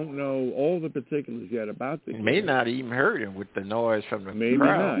 I don't know all the particulars yet about the case. May not even heard him with the noise from the Maybe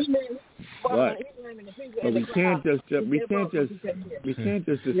crowd. Not. Right. But we can't just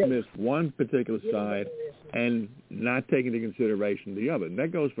dismiss one particular side and not take into consideration the other. And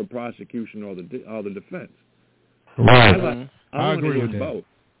that goes for prosecution or the defense. Right. I agree with both.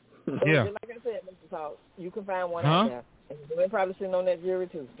 Yeah. Like I said, Mr. Talk, you can find one out there. And they're probably sitting on that jury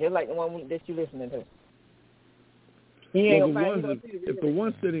too, just like the one that you're listening to. If the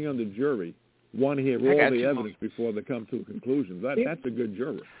one sitting on the jury want to hear all the evidence before they come to a conclusion, that's a good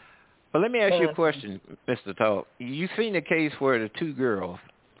juror. Well, let me ask you a question, Mr. Talk. You seen the case where the two girls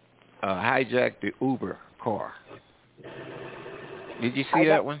hijacked the Uber car? Did you see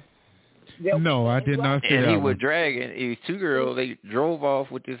that one? No, I did not see that one. And he was dragging these two girls. They drove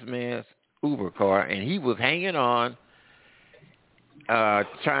off with this man's Uber car, and he was hanging on,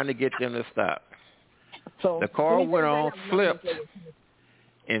 trying to get them to stop. So the car went on, flipped,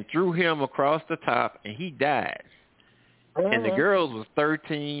 and threw him across the top, and he died. And the girls was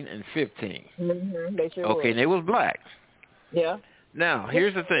 13 and 15. Mm-hmm. They sure okay, and they was black. Yeah. Now,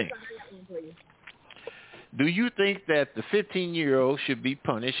 here's the thing. Do you think that the 15-year-old should be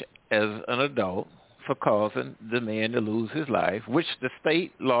punished as an adult for causing the man to lose his life, which the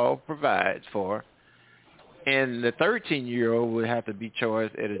state law provides for, and the 13-year-old would have to be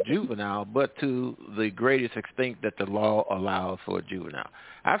charged as a juvenile, but to the greatest extent that the law allows for a juvenile?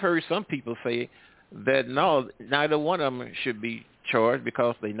 I've heard some people say that no, neither one of them should be charged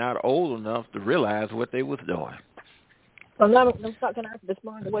because they're not old enough to realize what they was doing. That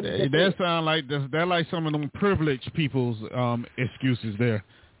sound like that like some of them privileged people's excuses there.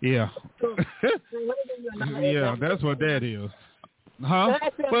 Yeah. Yeah, that's what that is. Huh?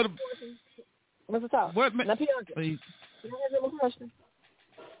 But Mr. Talk. What? Now, can I ask him a question?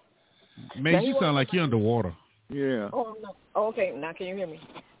 Man, you sound like you're underwater. Yeah. Oh no. Oh, okay. Now can you hear me?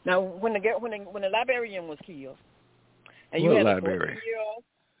 Now when the librarian was killed, and you had a 14-year-old,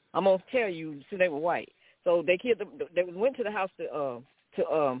 I'm gonna tell you, see, they were white. So they killed. They went to the house to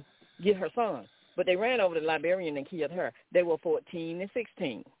get her son, but they ran over the librarian and killed her. They were 14 and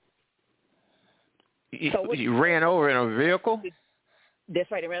 16. You ran over in a vehicle? That's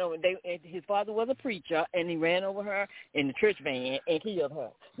right. They ran over. His father was a preacher, and he ran over her in the church van and killed her.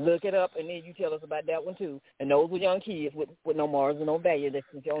 Look it up, and then you tell us about that one too. And those were young kids with no morals and no value. That's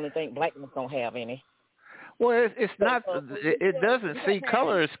the only thing blackness don't have any. Well, it's not. It doesn't see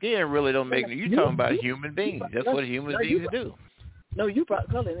color or skin really don't make. You talking about human beings? That's what human beings do. No, you brought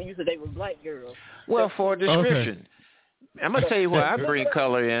color, and you said they were black girls. Well, for a description. Okay. I'm going to tell you why I bring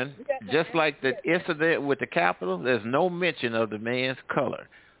color in. Just like the incident with the Capitol, there's no mention of the man's color.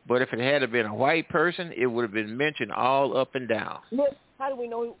 But if it had been a white person, it would have been mentioned all up and down. Look, how do we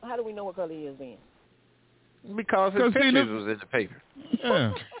know what color he is then? Because his pictures was in the paper.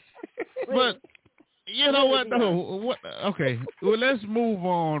 Yeah. But you know what, though? Okay, well, let's move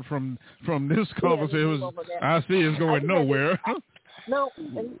on from this conversation. I see it's going nowhere. No,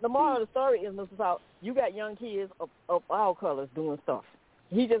 and the moral of the story is, Mr. South, you got young kids of all colors doing stuff.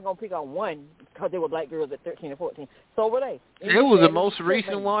 He's just going to pick on one because they were black girls at 13 or 14. So were they. It was the most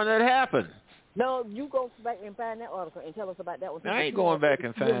recent one that happened. No, you go back and find that article and tell us about that one. I ain't going back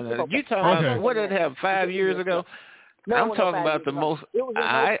and find that. You talking about what did it have 5 years ago? No, I'm talking about the most.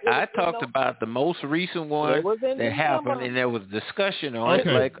 I talked about the most recent one that happened, and there was discussion on it,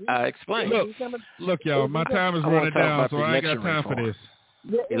 like I explained. Look, y'all, my time is running down, so I ain't got time for this.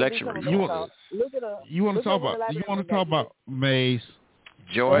 Election reform. You want to talk about? You want to talk about Mays?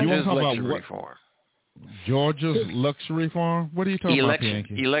 Georgia's election reform. Georgia's luxury reform? What are you talking about,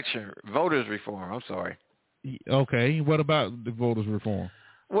 Yankee? Election voters reform. I'm sorry. Okay, what about the voters reform?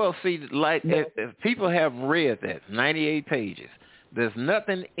 Well, see, like if people have read that 98 pages. There's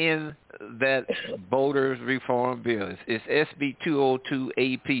nothing in that voters reform bill. It's SB 202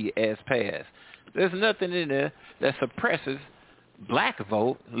 AP as passed. There's nothing in there that suppresses black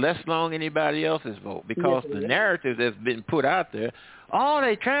vote, less alone anybody else's vote, because the narrative that's been put out there,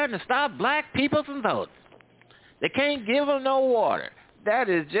 they trying to stop black people from voting. They can't give them no water. That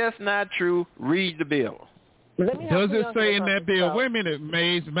is just not true. Read the bill. Does it say in that bill, wait a minute,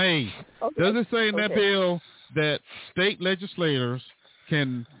 Mays, okay. Does it say in that bill that state legislators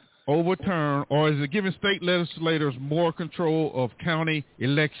can overturn, or is it giving state legislators more control of county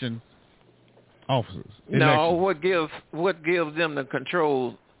election officers? No, what gives them the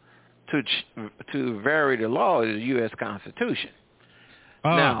control to vary the law is the U.S. Constitution.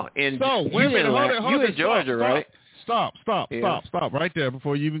 Now, in Georgia, right? Stop right there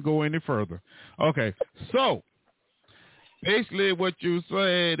before you even go any further. Okay, so basically what you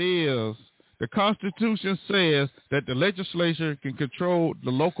said is the Constitution says that the legislature can control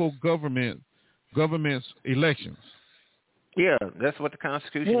the local government's elections. Yeah, that's what the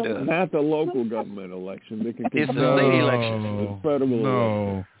Constitution does. Not the local government election. They can it's the state election. The federal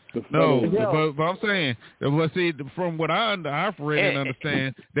election. But I'm saying, see, from what I've read and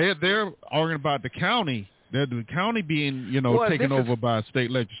understand, they're arguing about the county. The county being, taken over by state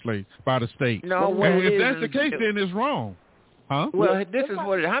legislature, by the state. No, if that's the case, then it's wrong. Huh? Well, this is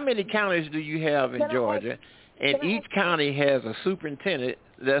what. How many counties do you have in Georgia? And each county has a superintendent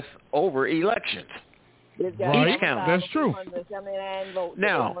that's over elections. Right. Each county. That's true.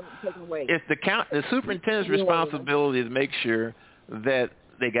 Now, it's the superintendent's responsibility to make sure that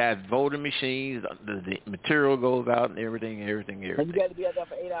they got voting machines, the material goes out, and everything. And you got to be out there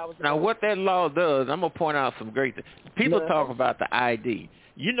for 8 hours. Now, what that law does, I'm going to point out some great things. People talk about the ID.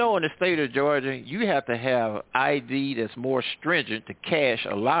 In the state of Georgia, you have to have ID that's more stringent to cash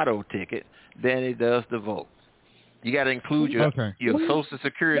a lotto ticket than it does to vote. You got to include your Social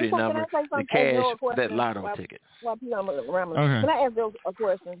Security number to cash that lotto ticket. Can I ask you a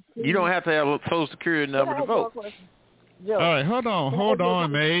question? You don't have to have a Social Security number to vote. All right, hold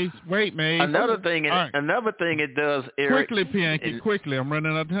on, Maze. Wait, Maze. Another thing it does, Eric. Quickly, Pianki, quickly. I'm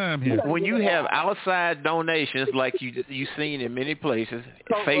running out of time here. When you have outside donations, like you've seen in many places,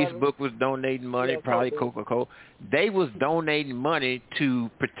 Facebook was donating money, probably Coca-Cola. They was donating money to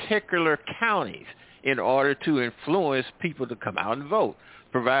particular counties in order to influence people to come out and vote,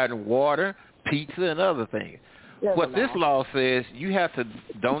 providing water, pizza, and other things. What this law says, you have to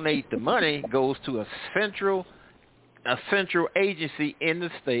donate the money, goes to a central agency in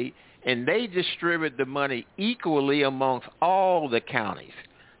the state, and they distribute the money equally amongst all the counties.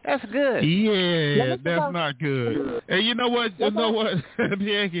 That's good. Yeah, that's not good. And you know what,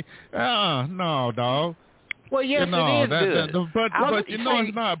 Bianchi? No, dog. Well, yes, it is good. But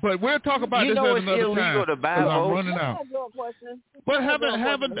it's not. But we'll talk about this at another time. I'm running out. But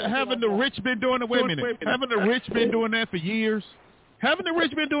haven't the rich been doing it? Wait a minute. Haven't the rich been doing that for years?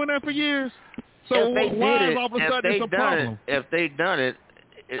 So why is all of a sudden it's a problem? If they done it,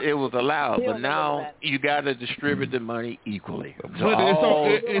 it was allowed. But now you got to distribute the money equally. But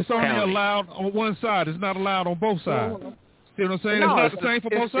it's only allowed on one side. It's not allowed on both sides. See what I'm saying? No, it's not the same for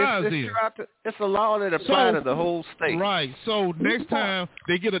both sides then. It's a law that applies to the whole state. Right. So next time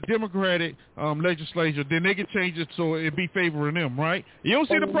they get a Democratic legislature, then they can change it so it be favoring them, right? You don't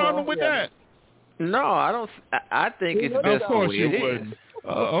see the problem with that? No, I don't. I think it's best the way it is.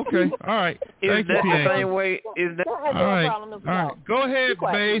 Okay. All right. Thank you, the same way? All right. Go ahead,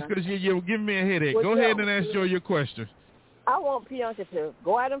 Maze, because you're giving me a headache. Go ahead and ask Joe your question. I want Bianchi to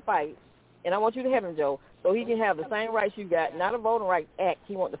go out and fight, and I want you to have him, Joe, so he can have the same rights you got. Not a Voting Rights Act.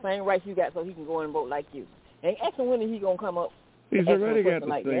 He wants the same rights you got so he can go and vote like you. And ask him when is he going to come up. He's already got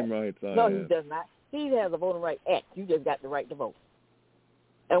the same rights I No, have. he does not. He has a Voting Rights Act. You just got the right to vote.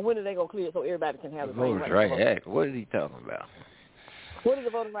 And when are they going to clear it so everybody can have the same right to vote? Act. What is he talking about? What is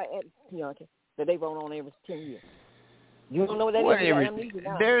the Voting Rights Act, Bianchi, that they vote on every 10 years? You don't know what that is?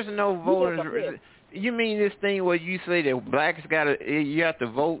 There's no voters. You mean this thing where you say that blacks you have to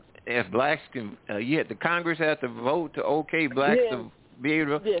vote as blacks can, the Congress has to vote to okay blacks to be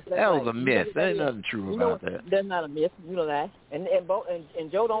able to. Yes, that was a myth. There's nothing true about that. That's not a myth. You know that.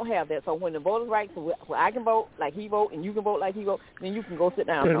 And Joe don't have that. So when the voters' rights, where I can vote like he vote and you can vote like he vote, then you can go sit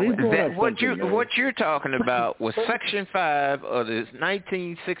down somewhere. What you're talking about was Section 5 of the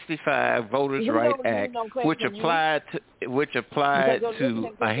 1965 Voters' Rights Act, which applied to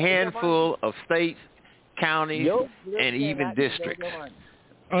a handful of states, counties, and even districts.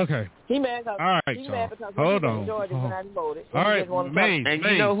 Okay. He mad because all right, he mad because hold on. Georgia when I voted. All right, Maze, and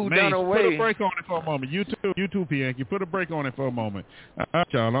you know who done away? Put a break on it for a moment. You too, Bianchi. Put a break on it for a moment. All right,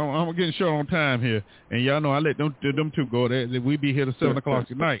 y'all. I'm getting short on time here, and y'all know I let them two go. We be here till 7 o'clock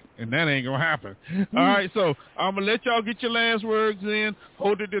tonight, and that ain't gonna happen. All right, so I'm gonna let y'all get your last words in.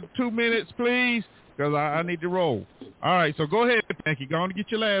 Hold it to 2 minutes, please, because I need to roll. All right, so go ahead, Bianchi. Go on and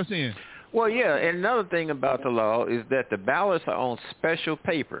get your last in. Well, yeah, and another thing about the law is that the ballots are on special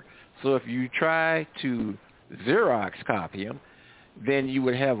paper. So if you try to Xerox copy them, then you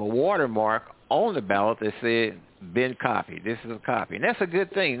would have a watermark on the ballot that said, been copied. This is a copy. And that's a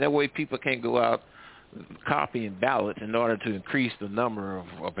good thing. That way people can't go out copying ballots in order to increase the number of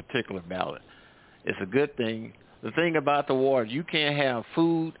a particular ballot. It's a good thing. The thing about the water, you can't have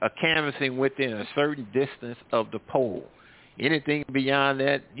food or canvassing within a certain distance of the poll. Anything beyond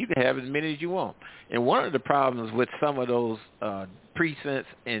that, you can have as many as you want. And one of the problems with some of those precincts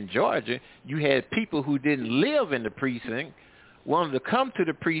in Georgia, you had people who didn't live in the precinct wanted to come to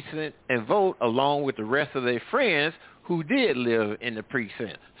the precinct and vote along with the rest of their friends who did live in the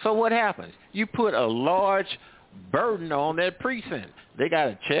precinct. So what happens? You put a large burden on that precinct. They got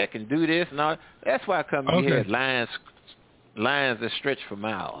to check and do this and all. That's why you had lines that stretch for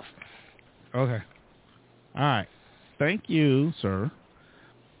miles. Okay. All right. Thank you, sir.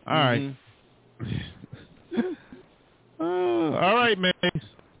 All right. All right, man.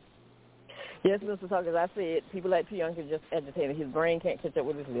 Yes, Mr. Tucker, as I said, people like P. are just agitated. His brain can't catch up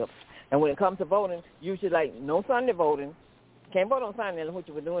with his lips. And when it comes to voting, you should, no Sunday voting. Can't vote on Sunday unless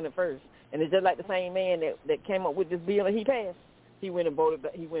you were doing it first. And it's just like the same man that came up with this bill that he passed. He went and voted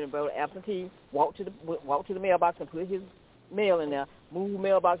absentee, walked to the mailbox and put his mail in there, moved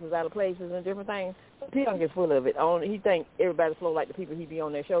mailboxes out of places and different things. But P. gets full of it. He think everybody's slow like the people he be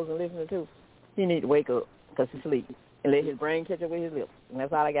on their shows and listening to. He need to wake up because he's sleepy and let his brain catch up with his lips. And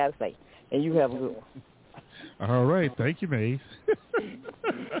that's all I got to say. And you have a good one. All right. Thank you, Maze.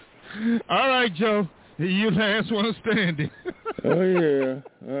 All right, Joe. You last one standing. Oh, yeah.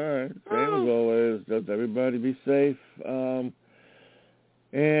 All right. Same as always. Just everybody be safe.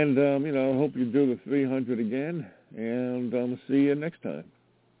 And I hope you do the 300 again. And see you next time.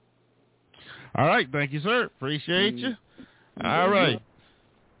 All right. Thank you, sir. Appreciate you. All right.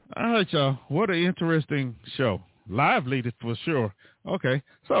 All right, y'all. What an interesting show. Lively for sure. Okay.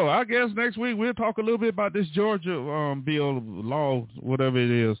 So I guess next week we'll talk a little bit about this Georgia bill, law, whatever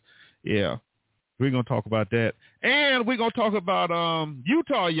it is. Yeah. We're going to talk about that. And we're going to talk about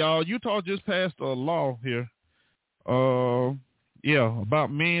Utah, y'all. Utah just passed a law here.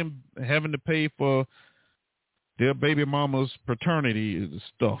 About men having to pay for their baby mama's paternity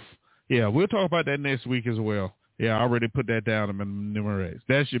stuff. Yeah, we'll talk about that next week as well. Yeah, I already put that down in my numeraries.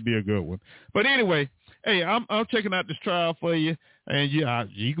 That should be a good one. But anyway, hey, I'm checking out this trial for you. And,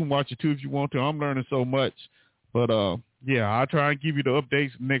 you can watch it, too, if you want to. I'm learning so much. But, I'll try and give you the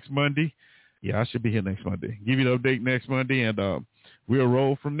updates next Monday. Yeah, I should be here next Monday. Give you the update next Monday, and we'll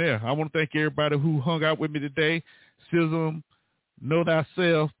roll from there. I want to thank everybody who hung out with me today. Sism, Know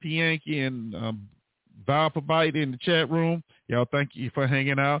Thyself, Pianki, and Bob Bite in the chat room. Y'all, thank you for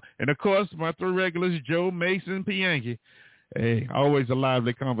hanging out. And, of course, my three regulars, Joe, Mason, Pianki. Hey, always a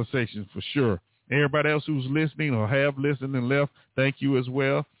lively conversation for sure. Everybody else who's listening or have listened and left, thank you as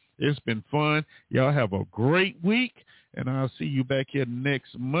well. It's been fun. Y'all have a great week, and I'll see you back here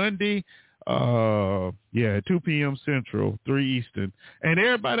next Monday. 2 p.m. Central, 3 Eastern. And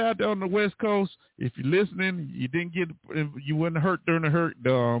everybody out there on the West Coast, if you're listening, you wasn't hurt during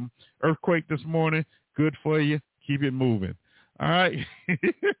the earthquake this morning. Good for you. Keep it moving. All right.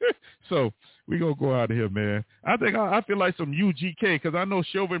 So we're going to go out of here, man. I think I feel like some UGK because I know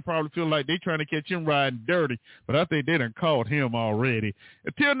Chauvin probably feel like they trying to catch him riding dirty, but I think they done caught him already.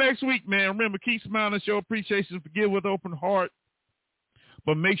 Until next week, man, remember, keep smiling, show appreciation, forgive with open heart.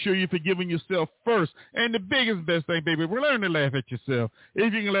 But make sure you're forgiving yourself first. And the biggest, best thing, baby, learn to laugh at yourself.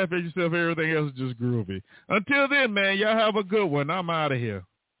 If you can laugh at yourself, everything else is just groovy. Until then, man, y'all have a good one. I'm out of here.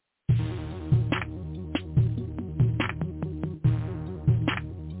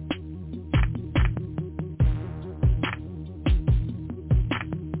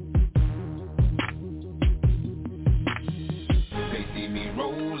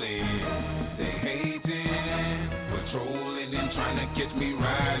 Catch me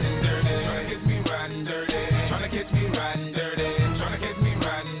riding dirty, tryna catch me riding dirty, tryna catch me riding dirty, tryna catch me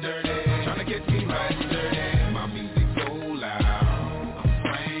riding dirty, tryna catch me riding dirty. My music so loud, I'm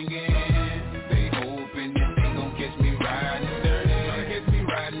swinging. They hoping that they gon' catch me riding dirty, tryna catch me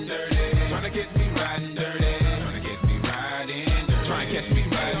riding dirty, tryna catch me riding dirty, tryna catch me riding dirty, tryna catch me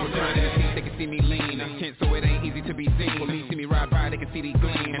riding dirty. They can see me lean, I'm tense so it ain't easy to be seen. When they see me ride by, they can see the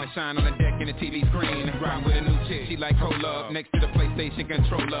gleam. I shine on the deck in the TV screen. Ride with a new chick, she like cola. Next to the PlayStation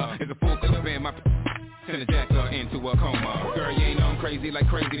controller is a full clip in my send a jacker into a coma. Girl, you ain't know I'm crazy like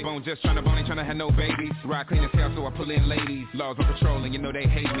Crazy Bone. Just tryna bone, ain't tryna have no babies. Ride clean as hell, so I pull in ladies. Laws on patrol, and you know they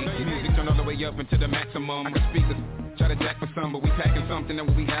hate me. Music turn all the way up into the maximum. I can speak this, try to jack for some, but we packing something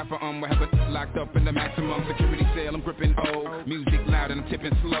that we have for we have it locked up in the maximum security cell. I'm gripping O. Music loud and I'm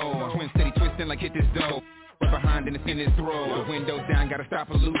tipping slow. Twin steady twisting like hit this dough. Right behind in his throat. The windows down, gotta stop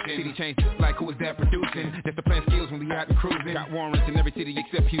pollution. City change like who is that producing? That's the plan skills when we out and cruising. Got warrants in every city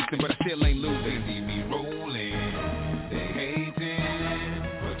except Houston, but I still ain't losing. They see me rolling, they hating,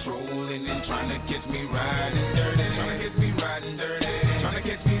 patrolling and trying to catch me riding dirty. Trying to catch me riding dirty. Trying to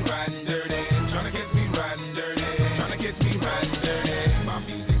catch me riding dirty. Trying to catch me riding dirty. Trying to catch me riding dirty. My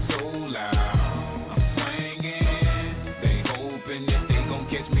music so loud, I'm swinging. They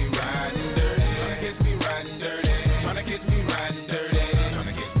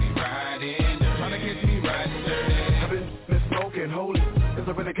cause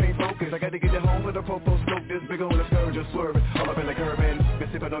I really can't focus. I gotta get it home with a popo smoke. This big on the scourge, just swerving. All up in the curb and been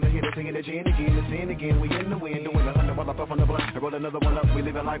sipping on the hit, singing the gin again, the sin again. We in the wind, doing 100 while I puff on the blunt. I roll another one up, we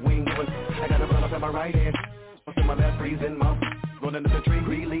living like we ain't doing. I got a run up in my right hand, in my left freezing mouth. Rolling up the tree,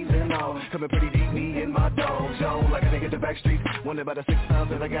 green leaves and all. Coming pretty deep, me and my dog zone. Like a nigga the back street. Wondered about the 6 pounds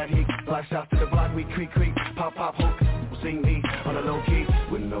that I got heat. Life south to the block, we creak, pop, hook. See me on a low key.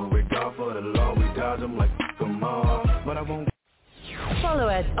 With no regard for the law, we dodge them like come on. But I won't. Follow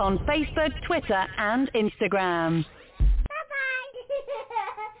us on Facebook, Twitter, and Instagram.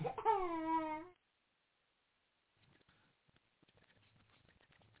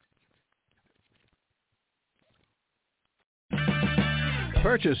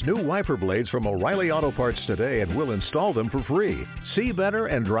 Purchase new wiper blades from O'Reilly Auto Parts today and we'll install them for free. See better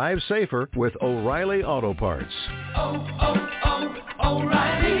and drive safer with O'Reilly Auto Parts.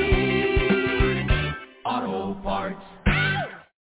 O'Reilly Auto Parts.